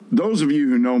Those of you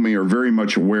who know me are very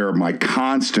much aware of my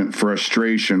constant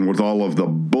frustration with all of the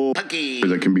bull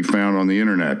that can be found on the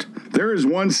internet. There is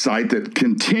one site that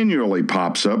continually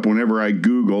pops up whenever I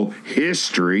Google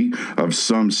history of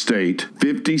some state,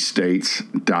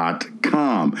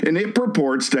 50states.com, and it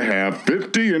purports to have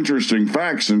 50 interesting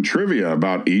facts and trivia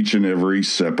about each and every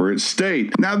separate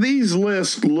state. Now, these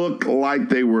lists look like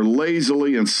they were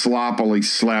lazily and sloppily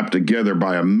slapped together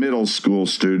by a middle school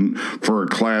student for a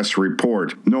class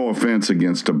report. No offense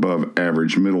against above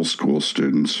average middle school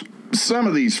students. Some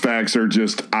of these facts are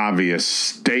just obvious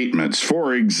statements.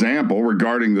 For example,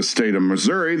 regarding the state of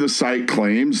Missouri, the site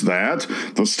claims that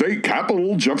the state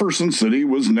capital, Jefferson City,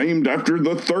 was named after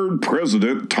the third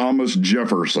president, Thomas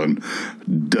Jefferson.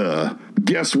 Duh.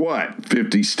 Guess what?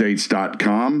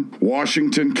 50states.com.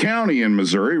 Washington County in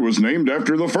Missouri was named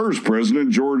after the first president,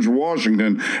 George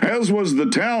Washington, as was the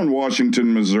town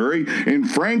Washington, Missouri, in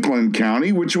Franklin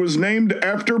County, which was named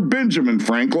after Benjamin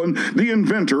Franklin, the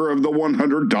inventor of the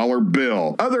 $100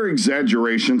 bill. Other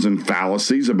exaggerations and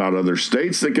fallacies about other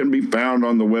states that can be found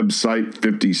on the website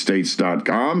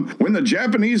 50states.com. When the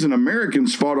Japanese and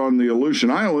Americans fought on the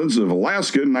Aleutian Islands of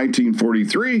Alaska in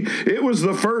 1943, it was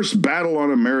the first battle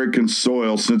on American soil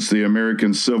since the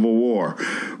American Civil War.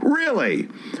 Really?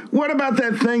 What about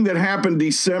that thing that happened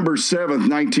December 7th,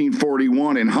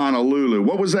 1941 in Honolulu?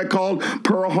 What was that called?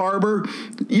 Pearl Harbor?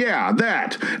 Yeah,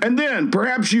 that. And then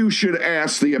perhaps you should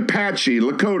ask the Apache,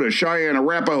 Lakota, Cheyenne,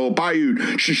 Arapaho,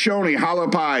 Paiute, Shoshone,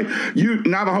 Halapai, Ute,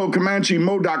 Navajo, Comanche,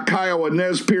 Modoc, Kiowa,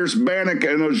 Nez Perce, Bannock,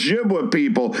 and Ojibwa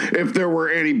people if there were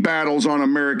any battles on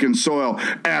American soil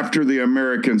after the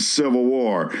American Civil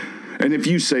War. And if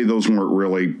you say those weren't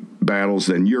really battles,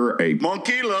 then you're a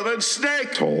monkey-loving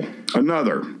snake hole.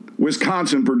 Another.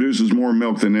 Wisconsin produces more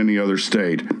milk than any other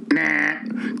state. Nah.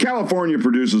 California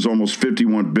produces almost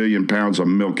 51 billion pounds of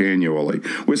milk annually.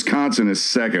 Wisconsin is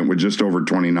second with just over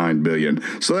 29 billion.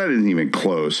 So that isn't even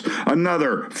close.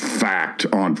 Another fact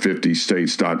on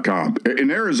 50states.com.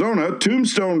 In Arizona,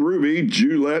 Tombstone, Ruby,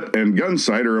 Gillette, and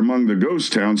Gunsight are among the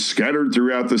ghost towns scattered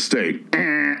throughout the state.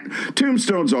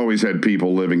 Tombstone's always had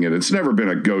people living in it. It's never been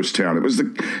a ghost town. It was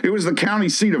the county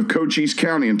seat of Cochise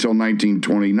County until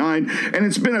 1929, and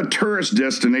it's been a tourist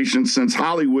destination since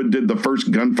Hollywood did the first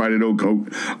gunfight at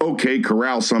OK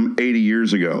Corral some 80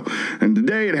 years ago. And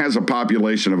today it has a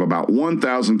population of about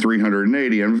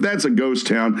 1,380, and if that's a ghost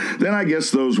town, then I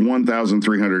guess those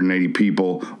 1,380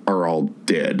 people are all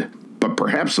dead. But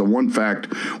perhaps the one fact,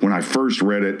 when I first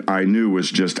read it, I knew was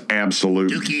just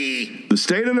absolute. Dookie. The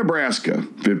state of Nebraska,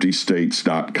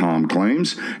 50states.com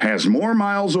claims, has more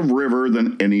miles of river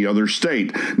than any other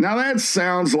state. Now that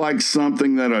sounds like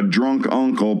something that a drunk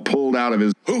uncle pulled out of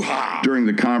his hoo-ha during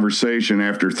the conversation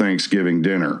after Thanksgiving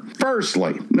dinner.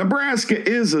 Firstly, Nebraska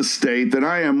is a state that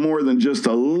I am more than just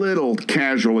a little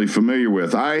casually familiar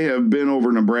with. I have been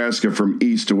over Nebraska from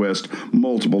east to west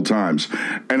multiple times.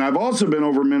 And I've also been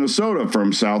over Minnesota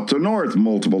from south to north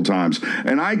multiple times.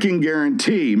 And I can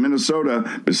guarantee Minnesota,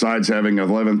 besides having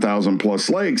 11,000 plus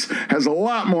lakes, has a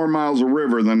lot more miles of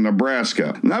river than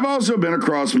Nebraska. And I've also been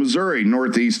across Missouri,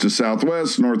 northeast to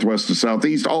southwest, northwest to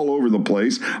southeast, all over the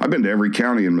place. I've been to every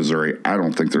county in Missouri. I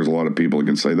don't think there's a lot of people who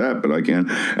can say that, but I can.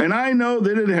 And I know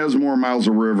that it has more miles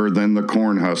of river than the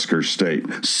Cornhusker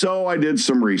State. So I did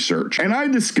some research, and I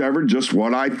discovered just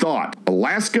what I thought.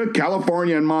 Alaska,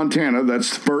 California, and Montana, that's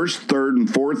the first, third,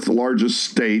 and fourth largest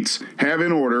states, have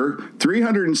in order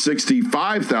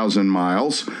 365,000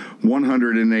 miles,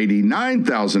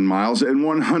 189,000 miles, and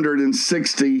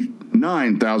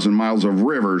 169,000 miles of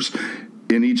rivers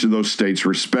in each of those states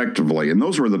respectively. And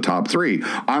those were the top three.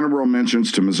 Honorable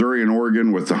mentions to Missouri and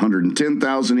Oregon with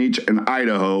 110,000 each, and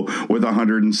Idaho with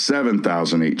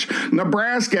 107,000 each.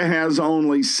 Nebraska has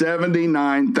only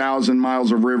 79,000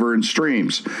 miles of river and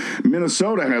streams.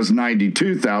 Minnesota has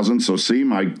 92,000, so see,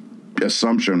 my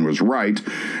assumption was right,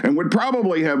 and would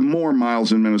probably have more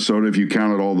miles in Minnesota if you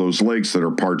counted all those lakes that are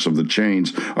parts of the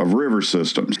chains of river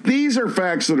systems. These are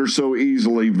facts that are so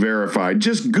easily verified.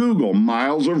 Just Google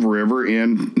miles of river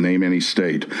in name any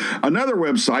state. Another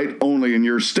website, only in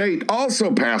your state,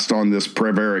 also passed on this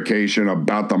prevarication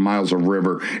about the miles of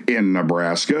river in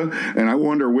Nebraska, and I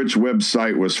wonder which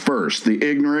website was first, the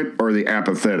ignorant or the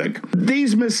apathetic.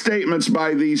 These misstatements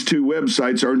by these two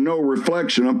websites are no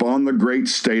reflection upon the great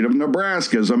state of Nebraska.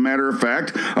 As a matter of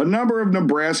fact, a number of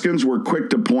Nebraskans were quick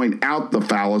to point out the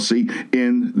fallacy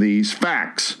in these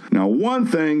facts. Now, one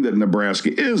thing that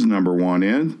Nebraska is number one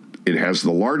in It has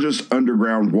the largest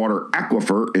underground water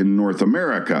aquifer in North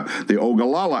America, the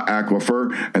Ogallala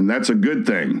Aquifer, and that's a good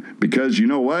thing because you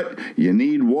know what? You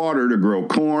need water to grow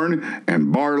corn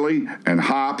and barley and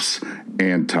hops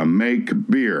and to make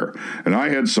beer. And I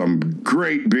had some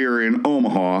great beer in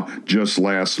Omaha just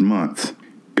last month.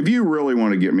 If you really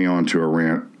want to get me onto a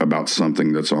rant about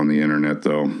something that's on the internet,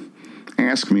 though,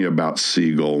 ask me about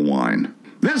Seagull wine.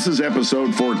 This is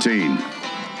episode 14.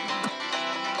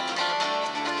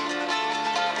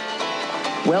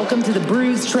 Welcome to the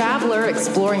Brews Traveler,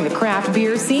 exploring the craft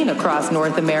beer scene across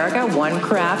North America, one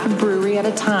craft brewery at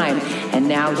a time. And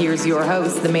now here's your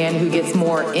host, the man who gets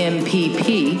more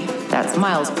MPP, that's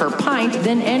miles per pint,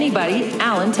 than anybody,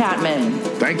 Alan Tatman.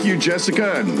 Thank you,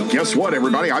 Jessica. And guess what,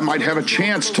 everybody? I might have a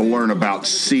chance to learn about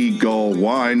Seagull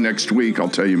wine next week. I'll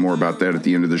tell you more about that at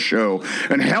the end of the show.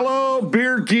 And hello,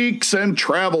 beer geeks and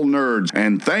travel nerds.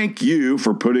 And thank you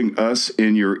for putting us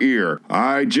in your ear.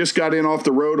 I just got in off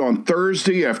the road on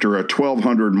Thursday after a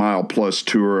 1,200-mile-plus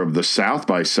tour of the South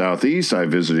by Southeast. I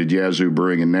visited Yazoo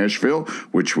Brewing in Nashville,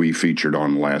 which we featured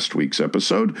on last week's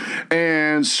episode,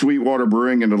 and Sweetwater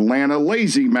Brewing in Atlanta,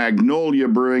 Lazy Magnolia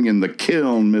Brewing in the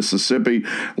Kiln, Mississippi,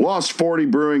 Lost 40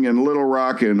 Brewing in Little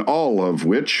Rock, and all of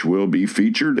which will be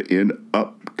featured in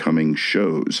upcoming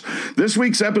shows. This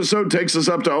week's episode takes us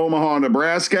up to Omaha,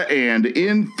 Nebraska, and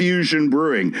Infusin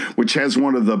Brewing, which has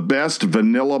one of the best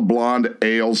vanilla blonde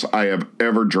ales I have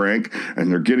ever drank,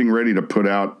 and they're getting ready to put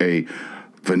out a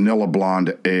vanilla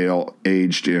blonde ale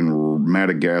aged in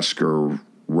Madagascar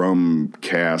rum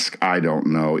cask. I don't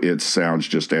know. It sounds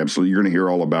just absolutely. You're going to hear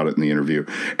all about it in the interview.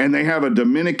 And they have a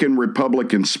Dominican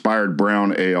Republic inspired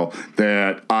brown ale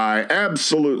that I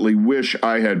absolutely wish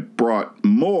I had brought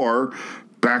more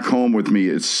back home with me.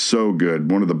 It's so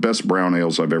good. One of the best brown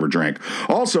ales I've ever drank.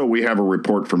 Also, we have a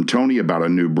report from Tony about a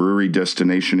new brewery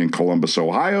destination in Columbus,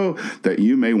 Ohio that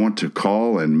you may want to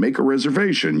call and make a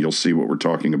reservation. You'll see what we're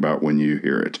talking about when you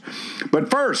hear it.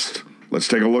 But first, let's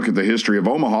take a look at the history of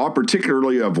Omaha,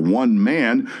 particularly of one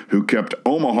man who kept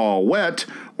Omaha wet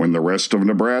when the rest of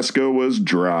Nebraska was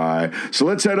dry. So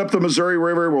let's head up the Missouri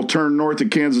River. We'll turn north to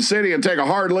Kansas City and take a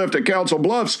hard lift at Council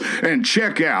Bluffs and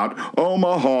check out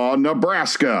Omaha,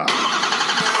 Nebraska.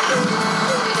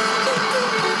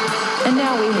 And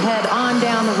now we head on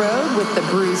down the road with the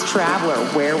Brews Traveler.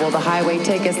 Where will the highway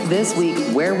take us this week?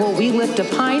 Where will we lift a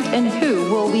pint? And who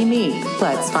will we meet?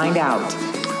 Let's find out.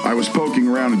 I was poking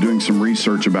around and doing some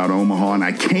research about Omaha, and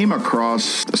I came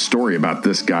across a story about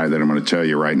this guy that I'm going to tell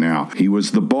you right now. He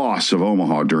was the boss of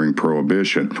Omaha during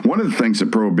Prohibition. One of the things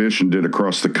that Prohibition did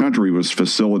across the country was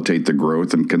facilitate the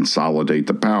growth and consolidate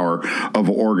the power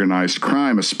of organized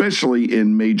crime, especially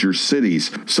in major cities.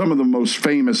 Some of the most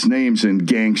famous names in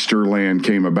gangster land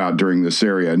came about during this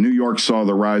area. New York saw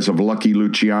the rise of Lucky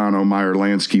Luciano, Meyer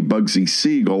Lansky, Bugsy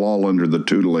Siegel, all under the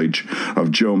tutelage of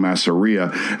Joe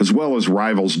Masseria, as well as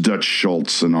rivals Dutch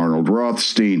Schultz and Arnold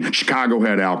Rothstein. Chicago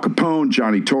had Al Capone,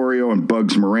 Johnny Torrio, and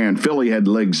Bugs Moran. Philly had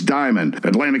Legs Diamond.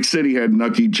 Atlantic City had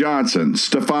Nucky Johnson.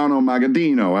 Stefano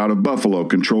Magaddino out of Buffalo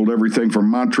controlled everything from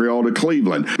Montreal to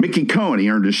Cleveland. Mickey Cohen, he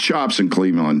earned his chops in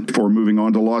Cleveland before moving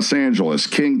on to Los Angeles.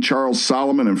 King Charles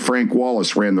Solomon and Frank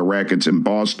Wallace ran the rackets in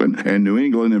Boston and New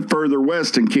England, and further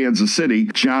west in Kansas City,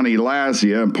 Johnny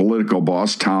Lazia and political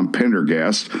boss Tom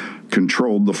Pendergast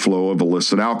controlled the flow of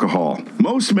illicit alcohol.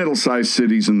 Most middle-sized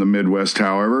cities in the Midwest,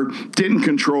 however, didn't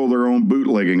control their own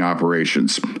bootlegging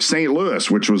operations. St.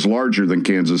 Louis, which was larger than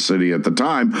Kansas City at the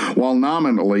time, while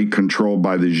nominally controlled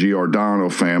by the Giordano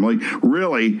family,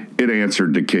 really, it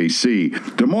answered to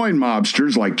KC. Des Moines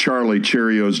mobsters like Charlie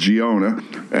Cheerios Giona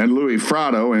and Louis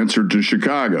Fratto answered to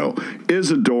Chicago.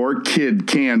 Isidore Kid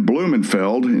Can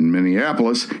Blumenfeld in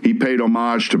Minneapolis, he paid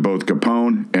homage to both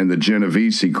Capone and the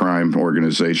Genovese crime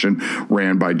organization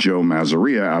ran by Joe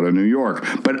Masseria out of New York.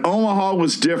 But Omaha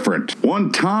was different.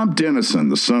 One Tom Dennison,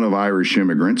 the son of Irish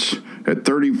immigrants, at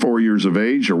 34 years of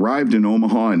age, arrived in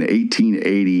Omaha in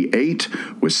 1888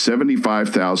 with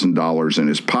 $75,000 in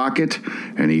his pocket,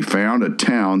 and he found a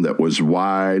town that was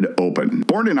wide open.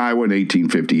 Born in Iowa in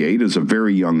 1858, as a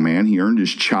very young man, he earned his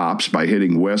chops by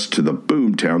heading west to the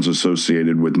boom towns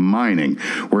associated with mining,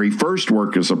 where he first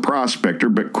worked as a prospector,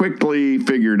 but quickly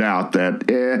figured out that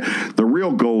the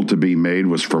real gold to be made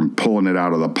was from pulling it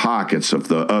out of the pockets of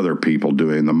the other people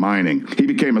doing the mining. He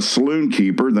became a saloon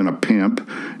keeper, then a pimp,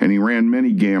 and he ran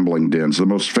many gambling dens, the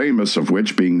most famous of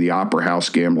which being the Opera House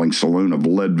Gambling Saloon of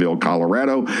Leadville,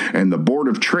 Colorado, and the Board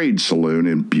of Trade Saloon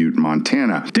in Butte,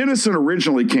 Montana. Dennison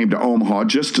originally came to Omaha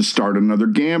just to start another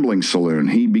gambling saloon.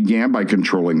 He began by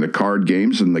controlling the card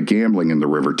games and the gambling in the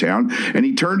river town, and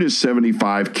he turned his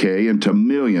 $75K into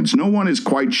millions. No one is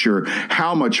quite sure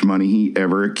how much money he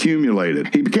ever accumulated.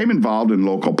 isolated. He became involved in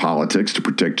local politics to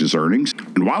protect his earnings,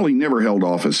 and while he never held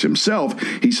office himself,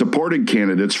 he supported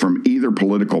candidates from either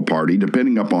political party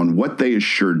depending upon what they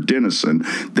assured Denison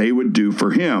they would do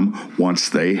for him once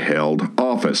they held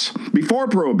office. Before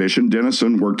Prohibition,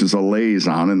 Denison worked as a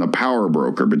liaison and the power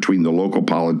broker between the local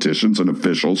politicians and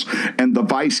officials and the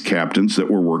vice captains that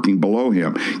were working below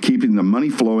him, keeping the money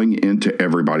flowing into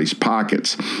everybody's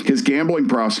pockets. His gambling,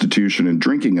 prostitution, and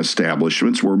drinking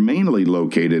establishments were mainly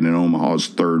located in Omaha's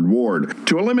 3rd Ward.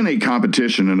 To eliminate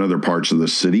competition in other parts of the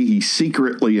city, he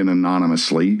secretly and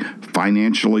anonymously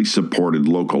financially supported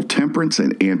local temperance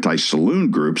and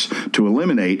anti-saloon groups to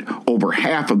eliminate over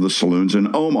half of the saloons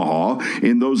in Omaha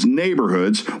in those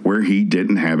neighborhoods where he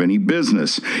didn't have any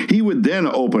business. He would then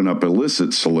open up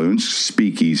illicit saloons,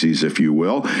 speakeasies if you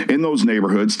will, in those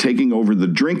neighborhoods, taking over the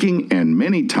drinking and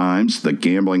many times the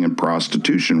gambling and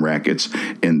prostitution rackets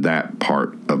in that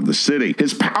part of the city.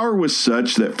 His power was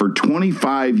such that for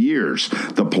 25 years,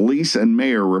 the police and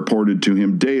mayor reported to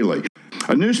him daily.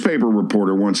 A newspaper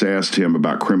reporter once asked him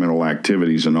about criminal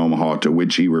activities in Omaha, to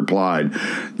which he replied,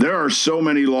 "There are so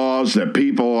many laws that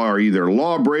people are either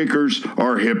lawbreakers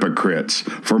or hypocrites.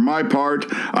 For my part,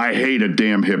 I hate a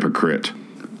damn hypocrite."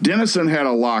 Denison had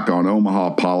a lock on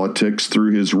Omaha politics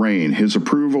through his reign. His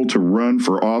approval to run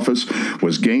for office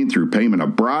was gained through payment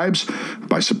of bribes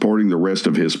by supporting the rest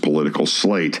of his political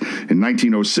slate. In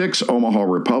 1906, Omaha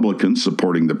Republicans,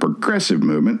 supporting the progressive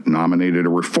movement, nominated a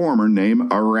reformer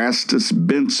named Erastus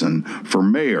Benson for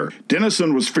mayor.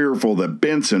 Denison was fearful that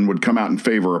Benson would come out in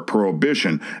favor of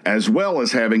Prohibition, as well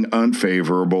as having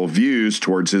unfavorable views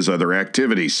towards his other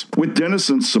activities. With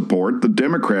Denison's support, the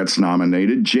Democrats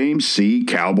nominated James C.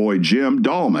 Cowboy Jim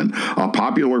Dahlman, a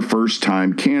popular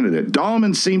first-time candidate.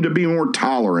 Dahlman seemed to be more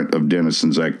tolerant of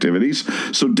Denison's activities,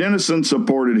 so Denison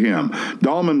supported him.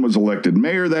 Dahlman was elected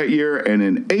mayor that year, and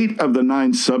in 8 of the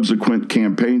 9 subsequent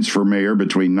campaigns for mayor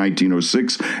between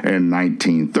 1906 and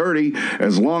 1930,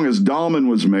 as long as Dahlman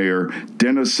was mayor,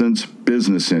 Denison's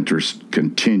business interests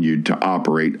continued to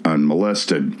operate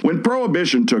unmolested. When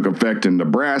Prohibition took effect in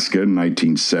Nebraska in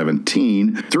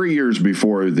 1917, 3 years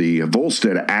before the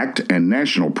Volstead Act and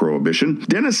national prohibition,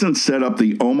 Denison set up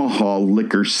the Omaha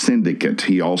Liquor Syndicate.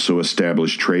 He also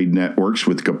established trade networks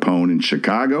with Capone in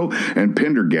Chicago and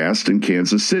Pendergast in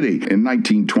Kansas City. In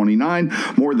 1929,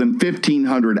 more than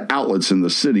 1,500 outlets in the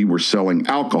city were selling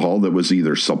alcohol that was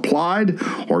either supplied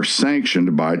or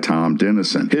sanctioned by Tom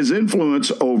Denison. His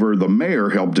influence over the mayor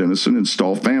helped Denison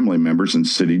install family members in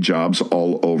city jobs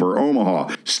all over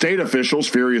Omaha. State officials,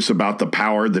 furious about the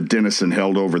power that Denison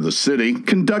held over the city,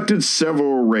 conducted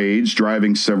several raids,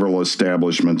 driving several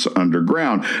establishments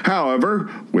underground. However,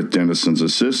 with Denison's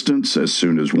assistance, as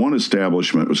soon as one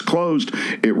establishment was closed,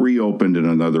 it reopened in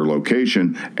another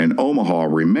location, and Omaha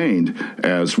remained,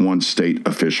 as one state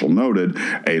official noted,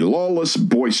 a lawless,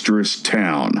 boisterous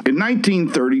town. In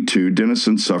 1932,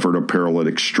 Denison suffered a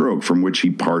paralytic stroke from which he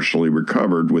partially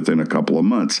recovered within a couple of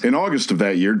months. In August of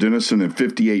that year, Denison and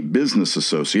 58 business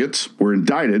associates were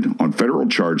indicted on federal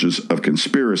charges of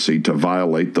conspiracy to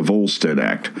violate the Volstead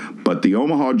Act, but the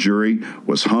Omaha jury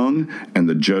was hung and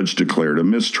the judge declared a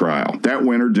mistrial. That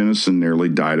winter, Denison nearly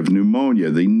died of pneumonia.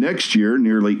 The next year,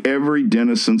 nearly every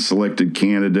Denison-selected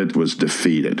candidate was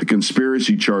defeated. The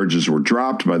conspiracy charges were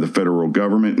dropped by the federal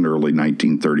government in early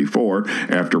 1934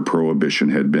 after Prohibition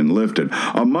had been lifted.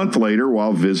 A month later,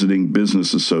 while visiting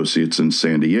business associates in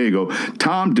San Diego,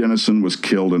 Tom Denison was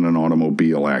killed in an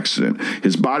automobile accident.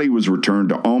 His body was returned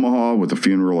to Omaha with a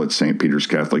funeral at St. Peter's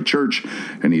Catholic Church,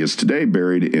 and he is today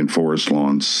buried in Forest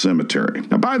Lawn Cemetery.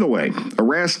 Now, by the way,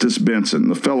 Erastus Benson,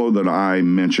 the fellow that I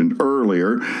mentioned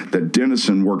earlier that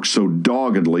Denison worked so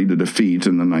doggedly to defeat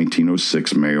in the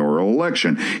 1906 mayoral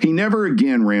election, he never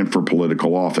again ran for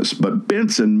political office, but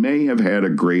Benson may have had a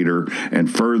greater and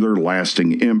further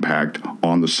lasting impact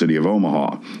on the city of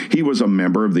Omaha. He was a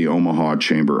member of the Omaha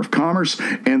Chamber of Commerce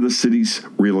and the city's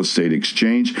real estate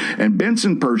exchange, and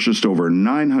Benson purchased over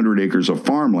 900 acres of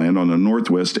farmland on the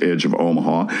northwest edge of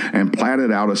Omaha and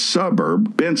platted out a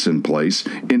suburb, Benson Place,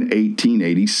 in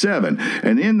 1887.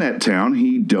 And in that town,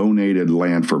 he donated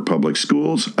land for public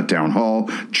schools, a town hall,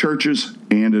 churches,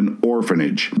 and an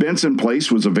orphanage. Benson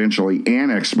Place was eventually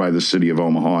annexed by the city of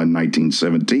Omaha in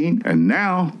 1917, and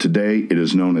now, today, it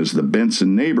is known as the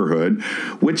Benson neighborhood,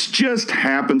 which just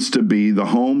happens to be the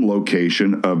home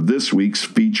location of this week's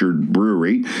featured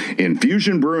brewery,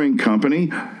 Infusin Brewing Company,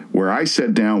 where I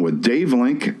sat down with Dave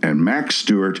Link and Max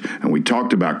Stewart, and we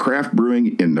talked about craft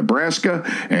brewing in Nebraska,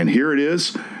 and here it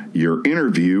is, your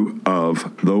interview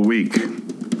of the week.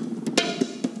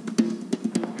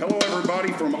 Hello,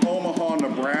 everybody from Omaha,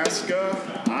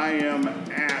 Nebraska. I am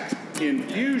at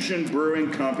Infusin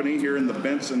Brewing Company here in the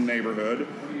Benson neighborhood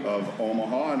of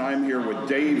Omaha, and I'm here with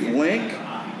Dave Link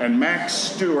and Max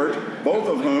Stewart, both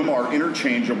of whom are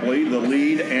interchangeably the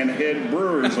lead and head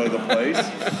brewers of the place.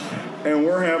 And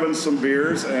we're having some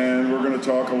beers, and we're going to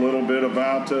talk a little bit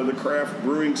about the craft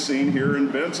brewing scene here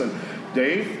in Benson.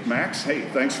 Dave, Max, hey,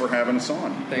 thanks for having us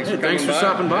on. Thanks for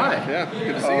stopping by. Yeah,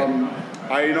 good to see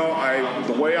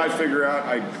you. The way I figure out,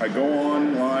 I go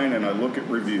online and I look at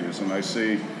reviews, and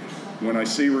when I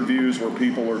see reviews where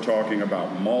people are talking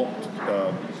about malt,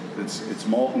 it's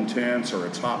malt intense or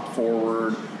it's hop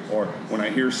forward, or when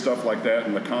I hear stuff like that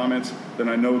in the comments, then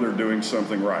I know they're doing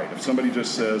something right. If somebody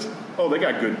just says, oh, they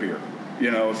got good beer,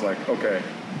 it's like, okay,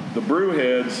 the brew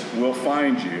heads will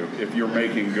find you if you're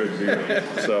making good beer.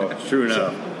 So true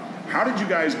enough. How did you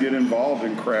guys get involved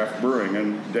in craft brewing?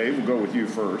 And Dave, we'll go with you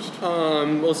first.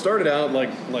 Well, it started out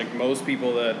like most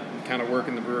people that kind of work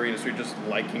in the brewery industry, just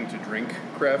liking to drink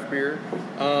craft beer.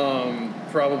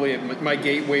 Probably my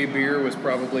gateway beer was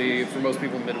probably, for most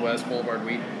people in the Midwest, Boulevard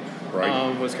Wheat.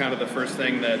 Right. Was kind of the first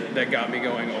thing that got me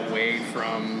going away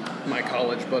from my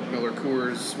college Bud Miller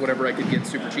Coors, whatever I could get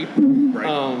super cheap.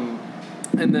 Right.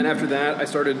 And then after that, I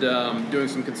started doing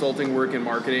some consulting work in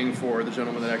marketing for the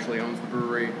gentleman that actually owns the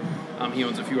brewery. He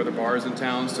owns a few other bars in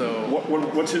town. So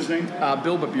what's his name?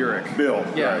 Bill Baburek. Bill.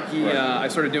 Yeah. Right. I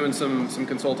started doing some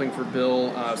consulting for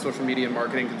Bill, social media and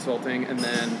marketing consulting, and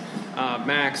then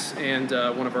Max and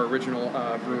one of our original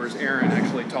brewers, Aaron,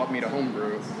 actually taught me to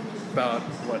homebrew. About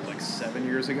 7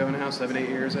 years ago now, 7-8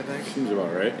 years I think. Seems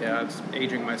about right. Yeah, it's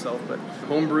aging myself, but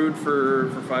homebrewed for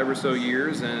 5 or so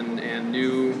years, and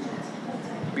knew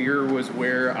beer was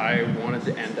where I wanted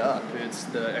to end up.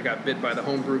 I got bit by the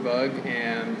homebrew bug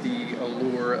and the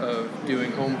allure of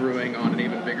doing homebrewing on an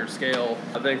even bigger scale.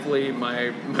 Thankfully,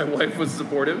 my wife was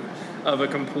supportive of a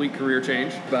complete career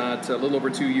change. But a little over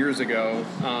 2 years ago,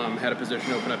 had a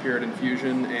position open up here at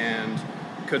Infusin, and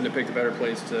couldn't have picked a better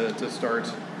place to start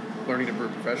learning to brew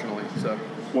professionally. So,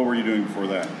 what were you doing before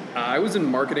that? I was in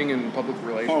marketing and public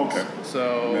relations. Oh, okay.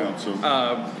 So,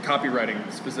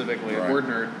 copywriting specifically, right. Word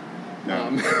nerd.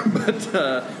 Yeah.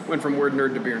 But went from word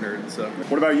nerd to beer nerd. So,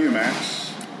 what about you,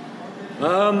 Max?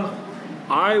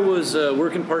 I was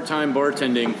working part-time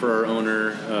bartending for our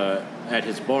owner at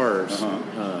his bars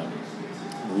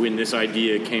when this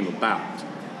idea came about.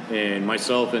 And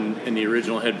myself and the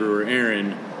original head brewer,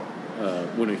 Aaron,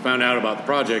 when we found out about the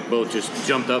project, both just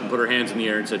jumped up and put our hands in the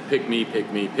air and said, pick me,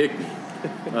 pick me, pick me.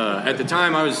 At the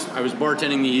time, I was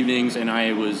bartending the evenings, and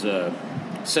I was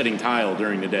setting tile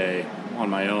during the day on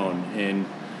my own. And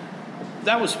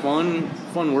that was fun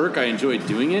work. I enjoyed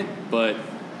doing it, but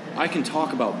I can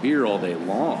talk about beer all day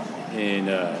long. And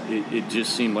it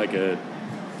just seemed like a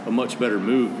much better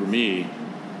move for me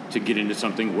to get into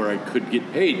something where I could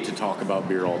get paid to talk about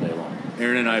beer all day long.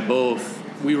 Aaron and I both...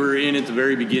 We were in at the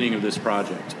very beginning of this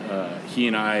project. He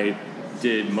and I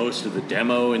did most of the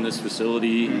demo in this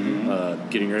facility,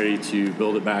 getting ready to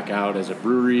build it back out as a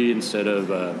brewery instead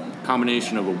of a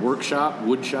combination of a workshop,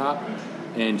 wood shop,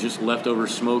 and just leftover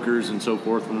smokers and so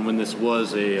forth when this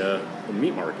was a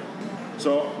meat market.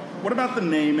 So what about the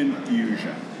name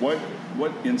Infusin?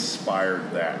 What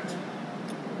inspired that?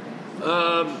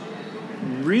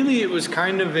 Really, it was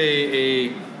kind of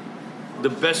the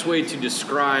best way to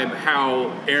describe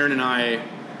how Aaron and I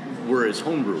were as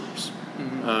homebrewers.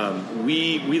 Mm-hmm.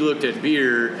 We looked at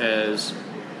beer as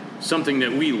something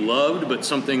that we loved, but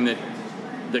something that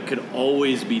could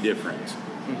always be different.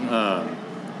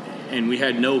 Mm-hmm. And we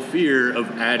had no fear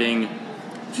of adding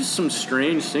just some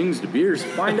strange things to beers to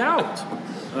find out.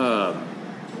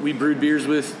 We brewed beers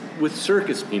with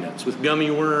circus peanuts, with gummy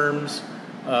worms.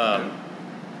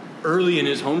 Early in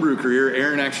his homebrew career,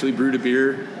 Aaron actually brewed a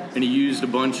beer, and he used a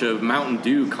bunch of Mountain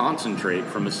Dew concentrate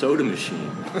from a soda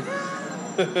machine.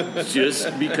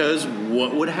 Just because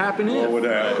what would happen if? What would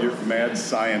happen? You're a mad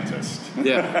scientist.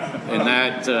 Yeah, and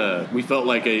that, we felt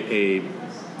like a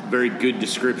very good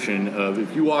description of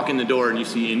if you walk in the door and you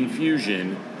see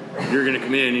Infusin, you're going to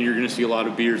come in and you're going to see a lot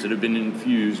of beers that have been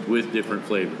infused with different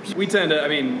flavors. We tend to,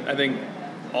 I think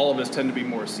all of us tend to be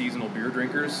more seasonal beer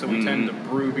drinkers, so we tend to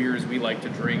brew beers we like to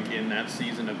drink in that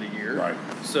season of the year. Right.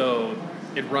 So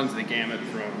it runs the gamut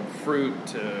from fruit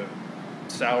to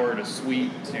sour to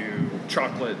sweet to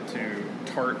chocolate to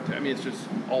tart. It's just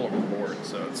all over the board,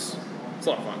 so it's a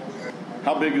lot of fun.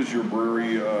 How big is your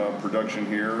brewery production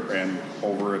here and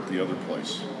over at the other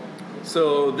place?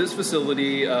 So this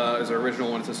facility is our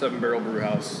original one. It's a 7-barrel brew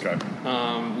house. Okay.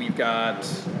 We've got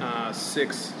 6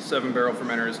 7-barrel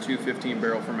fermenters, 2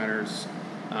 15-barrel fermenters,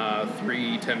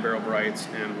 3 10-barrel brights,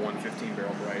 and 1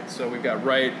 15-barrel bright. So we've got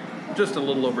just a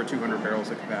little over 200 barrels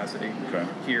of capacity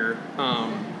here.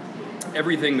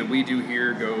 everything that we do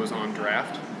here goes on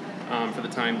draft. For the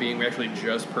time being, we actually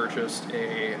just purchased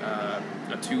a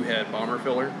 2-head bomber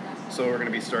filler, so we're going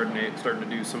to be starting to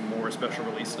do some more special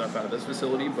release stuff out of this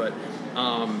facility. But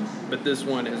this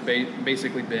one has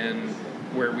basically been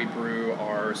where we brew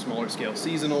our smaller scale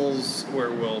seasonals, where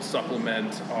we'll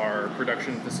supplement our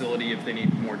production facility if they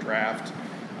need more draft,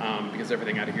 because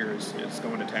everything out of here is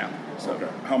going to tap. So. Okay.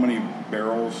 How many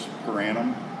barrels per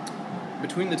annum?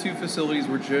 Between the two facilities,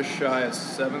 we're just shy of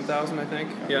 7,000, I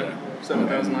think. Okay. Yeah,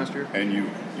 7,000 last year. And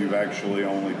you've actually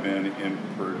only been in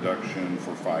production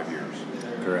for 5 years.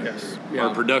 Correct. Yes. Yeah.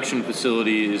 Our production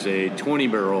facility is a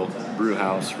 20-barrel brew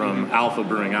house from Alpha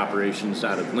Brewing Operations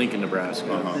out of Lincoln,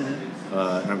 Nebraska.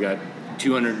 And I've got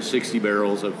 260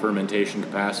 barrels of fermentation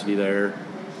capacity there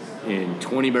in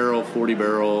 20-barrel,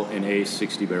 40-barrel, and a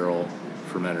 60-barrel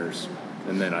fermenters.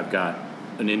 And then I've got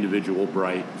an individual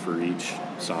bright for each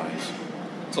size.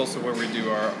 It's also where we do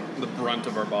the brunt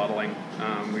of our bottling.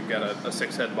 We've got a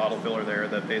 6-head bottle filler there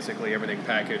that basically everything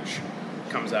packaged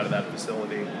comes out of that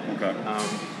facility. Okay.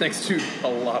 Thanks to a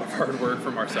lot of hard work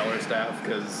from our cellar staff,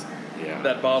 because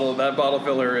that bottle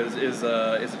filler is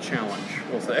a challenge,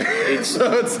 we'll say.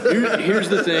 Here's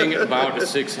the thing about a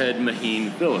 6-head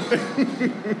Maheen filler.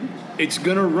 It's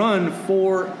gonna run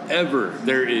forever.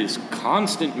 There is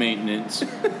constant maintenance,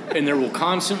 and there will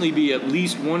constantly be at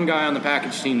least one guy on the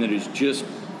package team that is just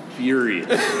furious.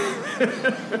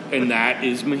 And that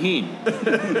is Maheen.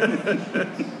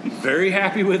 Very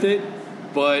happy with it,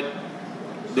 but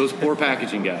those poor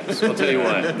packaging guys, I'll tell you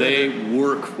what, they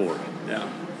work for it. Yeah.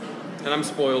 And I'm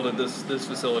spoiled at this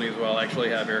facility as well. I actually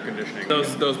have air conditioning.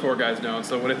 Those poor guys don't.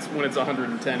 So when it's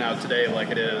 110 out today like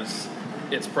it is,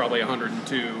 it's probably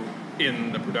 102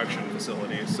 in the production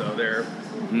facility. So they're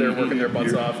working their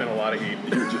butts off in a lot of heat.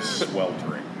 You're just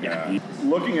sweltering. Yeah.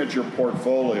 Looking at your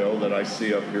portfolio that I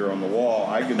see up here on the wall,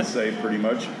 I can say pretty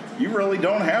much you really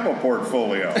don't have a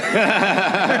portfolio. You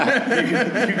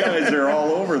guys are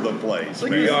all over the place.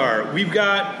 We are. We've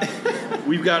got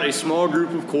a small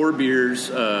group of core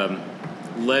beers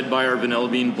led by our Vanilla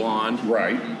Bean Blonde,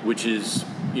 right? Which is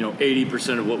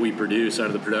 80% of what we produce out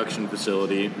of the production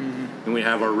facility. And we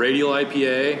have our Radial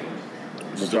IPA,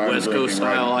 which is a West Coast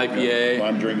style IPA. Yeah.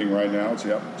 I'm drinking right now. It's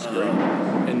great.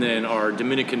 And then our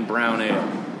Dominican Brown Ale,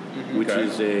 which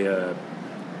is a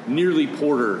nearly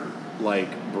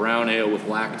porter-like brown ale with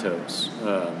lactose.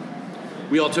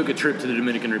 We all took a trip to the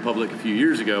Dominican Republic a few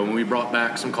years ago, and we brought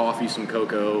back some coffee, some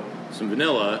cocoa, some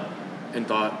vanilla, and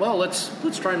thought, well, let's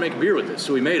try and make a beer with this.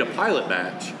 So we made a pilot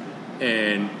batch,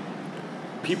 and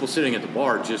people sitting at the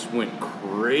bar just went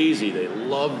crazy. They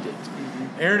loved it.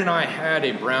 Aaron and I had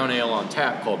a brown ale on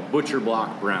tap called Butcher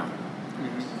Block Brown.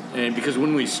 And because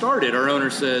when we started, our owner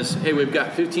says, hey, we've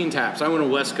got 15 taps. I want a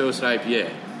West Coast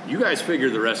IPA. You guys figure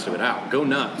the rest of it out. Go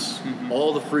nuts.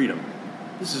 All the freedom.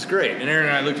 This is great. And Aaron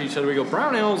and I looked at each other. We go,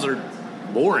 brown ales are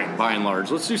boring by and large.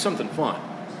 Let's do something fun.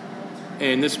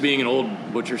 And this being an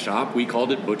old butcher shop, we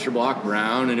called it Butcher Block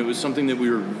Brown. And it was something that we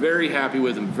were very happy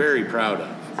with and very proud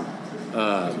of.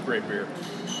 It's a great beer.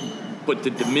 But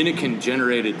the Dominican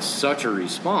generated such a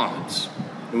response,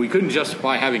 and we couldn't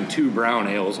justify having 2 brown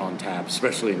ales on tap,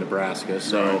 especially in Nebraska.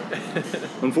 So,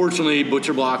 unfortunately,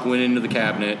 Butcher Block went into the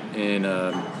cabinet and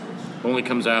only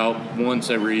comes out once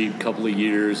every couple of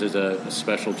years as a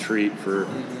special treat for,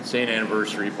 say, an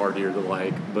anniversary party or the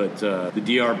like. But the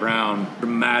DR Brown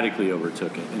dramatically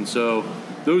overtook it. And so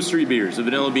those 3 beers, the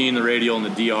Vanilla Bean, the Radial, and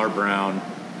the DR Brown,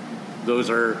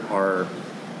 those are our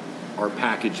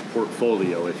package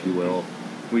portfolio, if you will.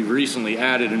 We've recently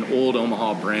added an old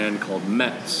Omaha brand called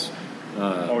Mets.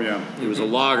 It was a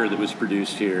lager that was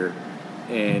produced here,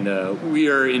 and we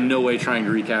are in no way trying to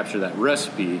recapture that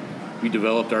recipe. We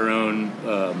developed our own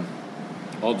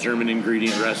all German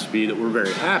ingredient recipe that we're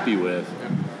very happy with.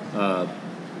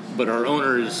 But our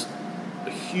owner is a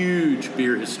huge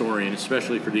beer historian,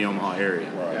 especially for the Omaha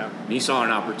area. Right. Yeah. And he saw an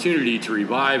opportunity to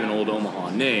revive an old Omaha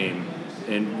name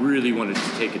and really wanted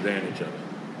to take advantage of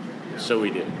it. So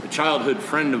we did. A childhood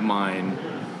friend of mine,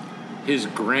 his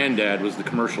granddad was the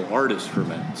commercial artist for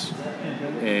Mets.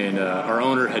 And our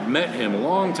owner had met him a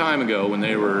long time ago when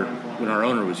our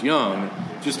owner was young,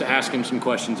 just to ask him some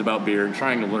questions about beer and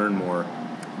trying to learn more.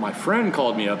 My friend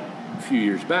called me up a few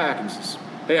years back and says,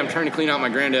 hey, I'm trying to clean out my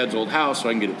granddad's old house so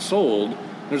I can get it sold.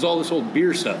 There's all this old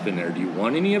beer stuff in there. Do you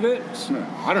want any of it?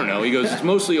 I don't know. He goes, it's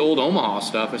mostly old Omaha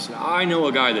stuff. I said, I know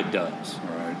a guy that does.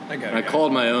 I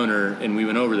called my owner, and we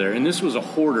went over there. And this was a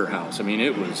hoarder house. I mean,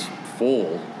 it was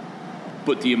full.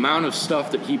 But the amount of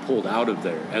stuff that he pulled out of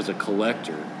there as a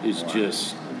collector is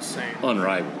just insane,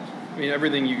 unrivaled. I mean,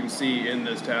 everything you can see in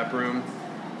this tap room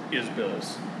is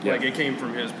Bill's. Yeah. Like, it came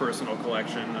from his personal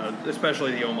collection,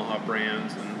 especially the Omaha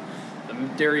brands and the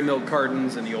dairy milk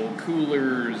cartons and the old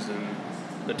coolers and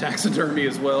the taxidermy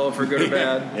as well, for good or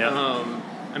bad. Yeah.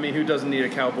 I mean, who doesn't need a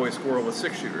cowboy squirrel with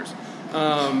 6 shooters? He's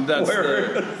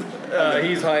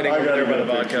hiding over there by the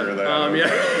vodka.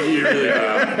 You really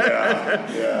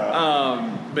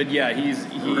But yeah, he's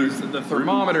the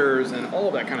thermometers and all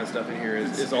of that kind of stuff in here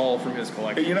is all from his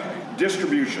collection. You know,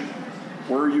 distribution.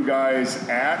 Where are you guys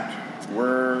at?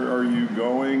 Where are you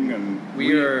going? And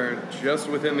we are just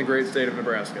within the great state of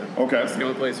Nebraska. Okay. That's the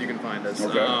only place you can find us.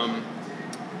 Okay.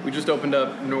 We just opened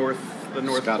up the North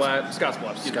Scottsbluff,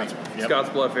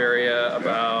 Scottsbluff area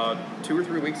about 2 or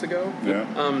 3 weeks ago. Yeah.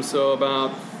 So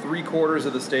about 3/4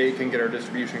 of the state can get our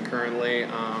distribution currently.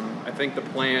 I think the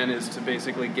plan is to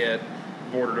basically get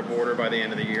border to border by the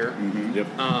end of the year. Mm-hmm. Yep.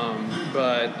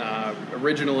 But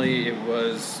originally it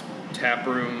was tap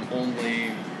room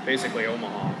only, basically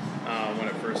Omaha when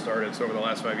it first started. So over the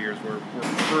last 5 years, we're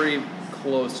pretty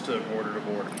close to border.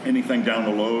 Anything down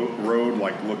the road,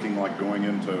 like looking like going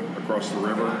into across the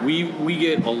river? We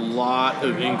get a lot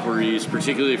of inquiries,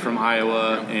 particularly from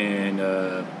Iowa and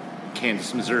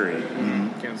Kansas, Missouri.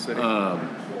 Kansas City.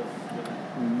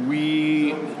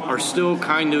 We are still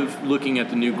kind of looking at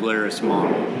the new Glarus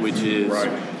model, which is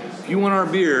if you want our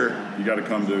beer, You got to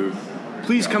come to.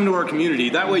 please come to our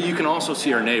community. That way you can also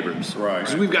see our neighbors. Right.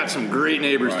 Because we've got some great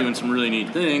neighbors doing some really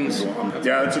neat things.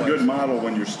 Yeah, it's a good model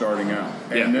when you're starting out.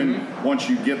 And Yeah. then once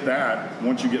you get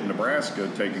Nebraska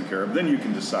taken care of, then you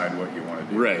can decide what you want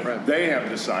to do. Right. They have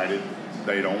decided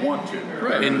they don't want to.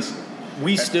 Right. And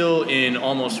we still, in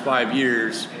almost 5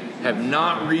 years, have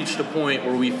not reached a point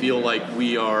where we feel like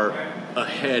we are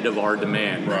ahead of our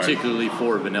demand, Right. particularly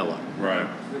for vanilla. Right.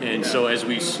 And so as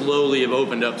we slowly have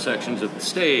opened up sections of the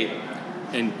state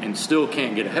and still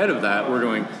can't get ahead of that, we're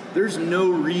going, there's no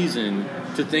reason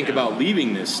to think about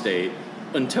leaving this state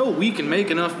until we can make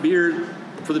enough beer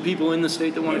for the people in the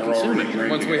state that want to consume it.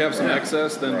 Once we have some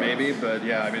excess, then maybe. But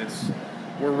yeah, I mean,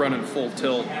 we're running full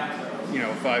tilt,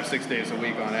 5-6 days a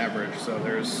week on average. So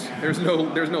there's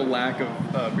no lack of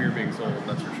beer being sold.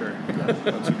 That's for sure.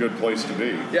 That's a good place to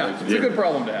be. Yeah, it's a good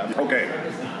problem to have. Okay,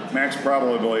 Max,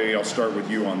 probably I'll start with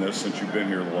you on this since you've been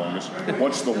here the longest.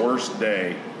 What's the worst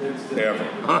day ever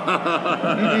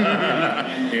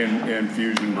in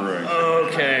Infusin Brewing?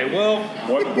 Okay, well,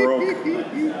 What broke?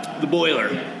 The boiler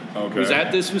Okay. was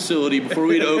at this facility before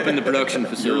we'd opened the production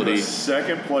You're facility. the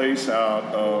second place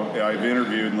out I've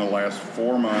interviewed in the last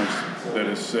 4 months that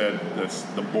has said that's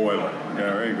the boiler. Yeah,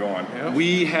 where are you going?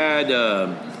 We had,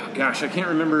 I can't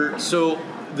remember. So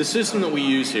the system that we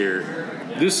use here,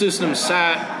 this system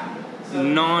sat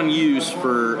non-use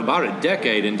for about a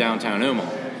decade in downtown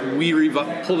Omaha. We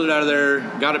pulled it out of there,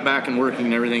 got it back and working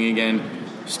and everything again.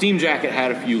 Steam jacket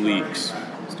had a few leaks.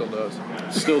 still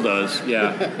does. Still does,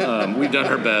 yeah. We've done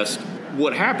our best.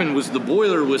 What happened was the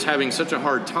boiler was having such a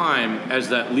hard time as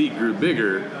that leak grew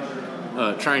bigger,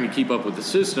 trying to keep up with the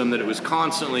system, that it was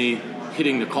constantly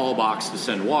hitting the call box to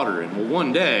send water in. Well,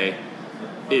 one day,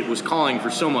 it was calling for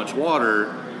so much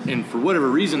water, and for whatever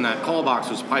reason, that call box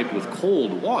was piped with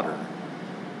cold water.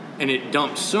 And it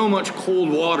dumped so much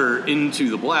cold water into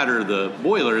the bladder of the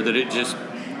boiler that it just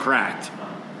cracked.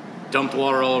 Dumped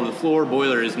water all over the floor.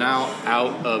 Boiler is now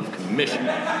out of commission.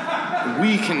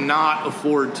 We cannot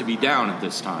afford to be down at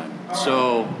this time.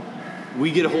 So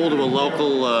we get a hold of a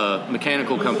local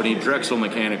mechanical company, Drexel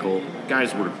Mechanical.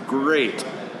 Guys were great.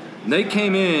 And they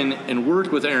came in and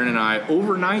worked with Aaron and I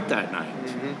overnight that night.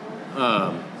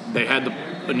 They had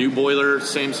a new boiler,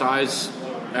 same size,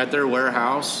 at their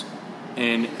warehouse.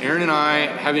 And Aaron and I,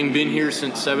 having been here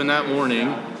since 7 that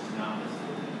morning,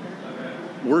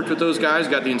 worked with those guys,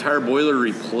 got the entire boiler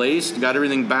replaced, got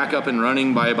everything back up and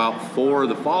running by about 4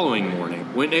 the following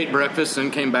morning. Went and ate breakfast, then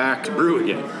came back to brew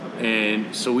again.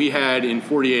 And so we had, in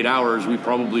 48 hours, we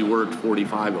probably worked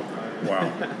 45 of them. Wow.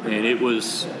 And it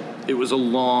was a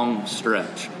long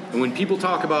stretch. And when people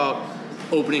talk about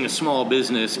opening a small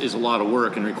business is a lot of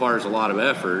work and requires a lot of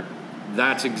effort,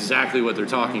 that's exactly what they're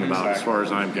talking about as far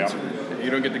as I'm concerned. You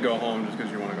don't get to go home just because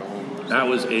you want to go home. That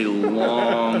was a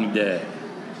long day.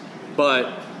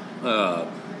 But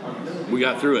we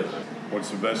got through it. What's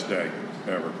the best day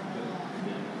ever?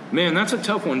 Man, that's a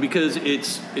tough one because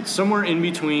it's somewhere in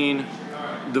between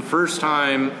the first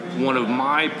time one of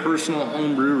my personal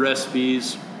homebrew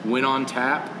recipes went on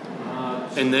tap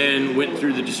and then went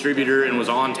through the distributor and was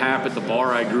on tap at the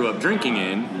bar I grew up drinking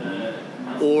in,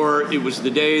 or it was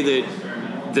the day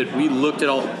that we looked at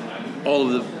all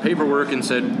of the paperwork and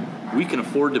said, we can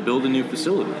afford to build a new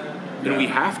facility. And we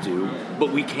have to,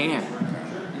 but we can.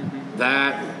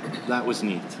 That was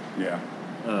neat. Yeah.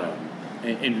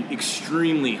 and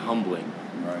extremely humbling.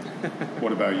 Right.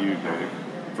 What about you, Dave?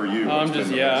 For you, I'm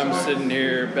sitting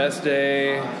here. Best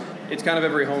day. It's kind of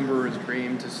every homebrewer's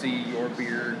dream to see your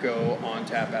beer go on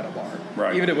tap at a bar.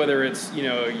 Right. Even whether it's,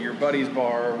 your buddy's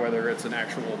bar, or whether it's an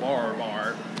actual bar.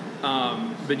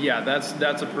 But yeah,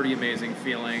 that's a pretty amazing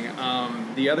feeling.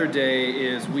 The other day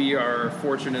is we are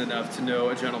fortunate enough to know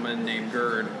a gentleman named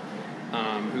Gerd,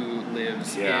 who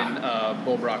lives in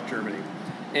Bollbrock, Germany.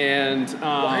 And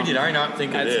why did I not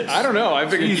think of this? I don't know. I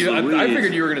figured you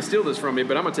were going to steal this from me,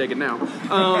 but I'm going to take it now.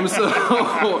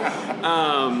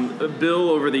 Bill,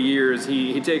 over the years,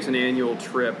 he takes an annual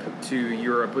trip to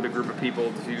Europe with a group of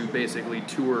people to basically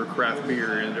tour craft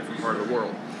beer in a different part of the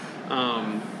world.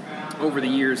 Over the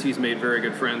years, he's made very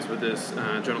good friends with this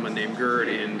gentleman named Gerd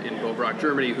in Bollbrock,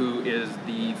 Germany, who is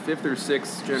the fifth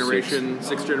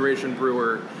generation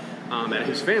brewer at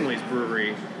his family's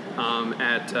brewery.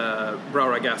 At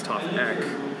Brauerei Gasthof Eck,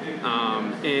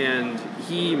 and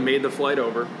he made the flight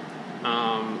over.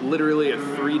 Literally a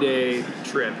 3-day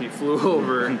trip. He flew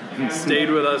over, stayed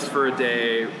with us for a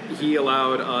day. He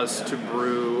allowed us to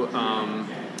brew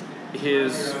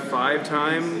his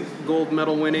 5-time gold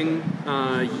medal winning,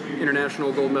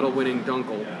 international gold medal winning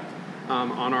Dunkel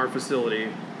on our facility.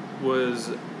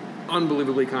 Was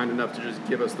unbelievably kind enough to just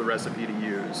give us the recipe to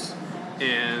use.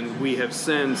 And we have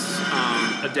since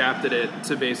adapted it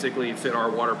to basically fit our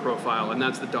water profile, and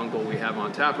that's the Dunkel we have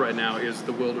on tap right now, is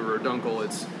the Wilderer Dunkel.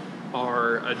 It's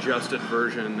our adjusted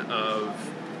version of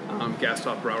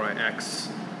Gasthof Brauerei X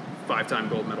 5-time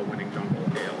gold medal winning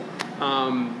Dunkel ale.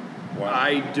 Wow.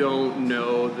 I don't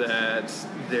know that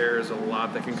there's a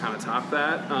lot that can kind of top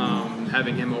that.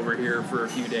 Having him over here for a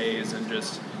few days and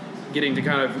just getting to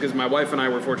because my wife and I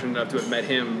were fortunate enough to have met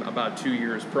him about 2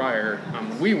 years prior.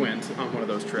 We went on one of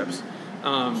those trips.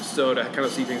 So to kind of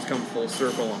see things come full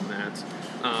circle on that,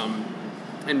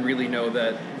 and really know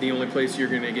that the only place you're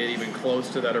going to get even close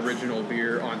to that original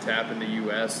beer on tap in the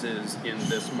U.S. is in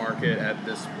this market at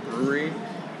this brewery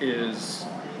is,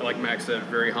 like Max said,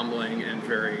 very humbling and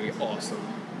very awesome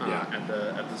at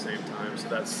the same time. So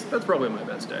that's probably my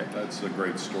best day. That's a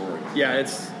great story. Yeah,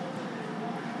 it's...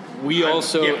 We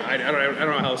also... Yeah, I don't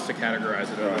know how else to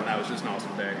categorize it other than that was just an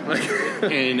awesome day.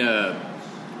 And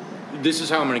this is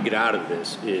how I'm going to get out of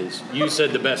this, is you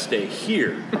said the best day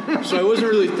here. So I wasn't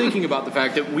really thinking about the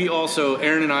fact that we also,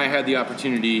 Aaron and I had the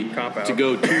opportunity to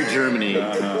go to Germany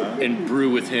and brew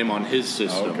with him on his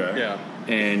system. Okay. Yeah.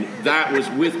 And that was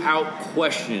without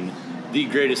question the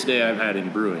greatest day I've had in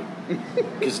brewing.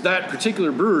 Because that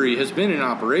particular brewery has been in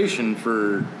operation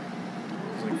for...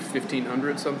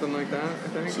 1,500, something like that, I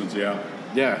think. Since,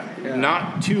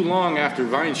 not too long after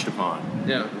Weinstefan.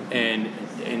 Yeah.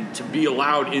 And to be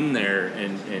allowed in there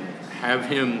and have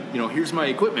him, here's my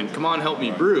equipment, come on, help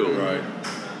me brew. Right.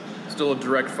 Still a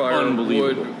direct fire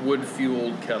wood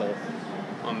fueled kettle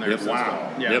on their system.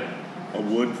 Wow. Yeah. Yep. A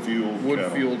wood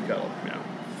fueled kettle. Yeah.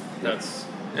 That's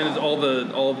it's all the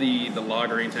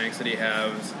lagering tanks that he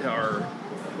has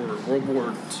were World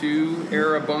War II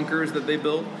era bunkers that they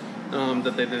built.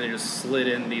 That they just slid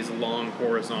in these long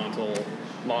horizontal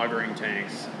lagering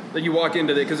tanks that you walk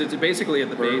into because it's basically at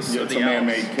the base of the Alps. It's a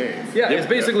man-made cave. Yeah, it's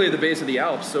basically at the base of the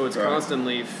Alps, so it's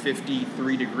constantly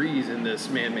 53 degrees in this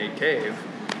man-made cave,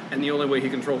 and the only way he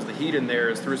controls the heat in there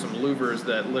is through some louvers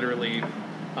that literally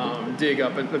dig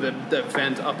up and that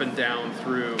vent up and down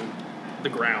through the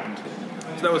ground.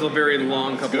 So that was a very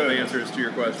long couple of answers to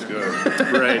your question.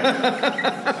 Good. Right.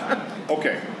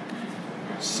 Okay.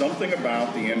 Something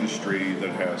about the industry that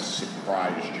has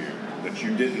surprised you, that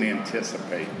you didn't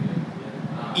anticipate.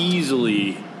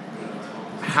 Easily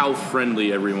how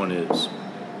friendly everyone is.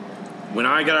 When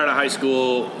I got out of high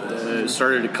school,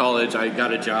 started at college, I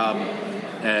got a job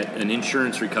at an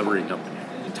insurance recovery company.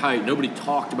 Tight. Nobody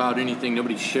talked about anything.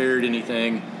 Nobody shared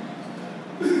anything.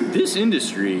 This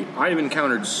industry, I have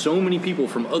encountered so many people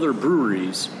from other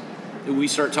breweries. We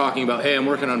start talking about, hey, I'm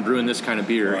working on brewing this kind of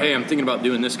beer. Right. Hey, I'm thinking about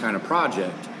doing this kind of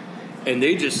project. And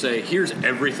they just say, here's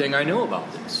everything I know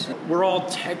about this. We're all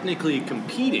technically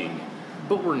competing,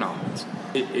 but we're not.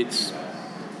 It's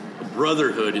a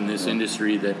brotherhood in this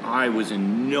industry that I was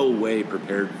in no way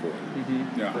prepared for.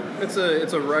 Mm-hmm. Yeah.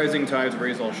 It's a rising tides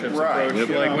raise all ships approach. Yep.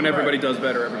 Like when everybody does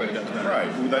better, everybody does better. Right.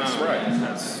 Well, that's right.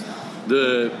 That's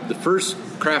the first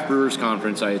craft brewers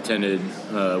conference I attended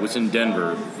was in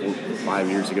Denver 5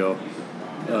 years ago.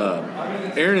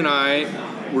 Aaron and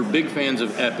I were big fans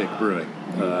of Epic Brewing.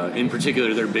 In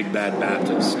particular, their Big Bad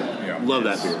Baptist. Yeah. Love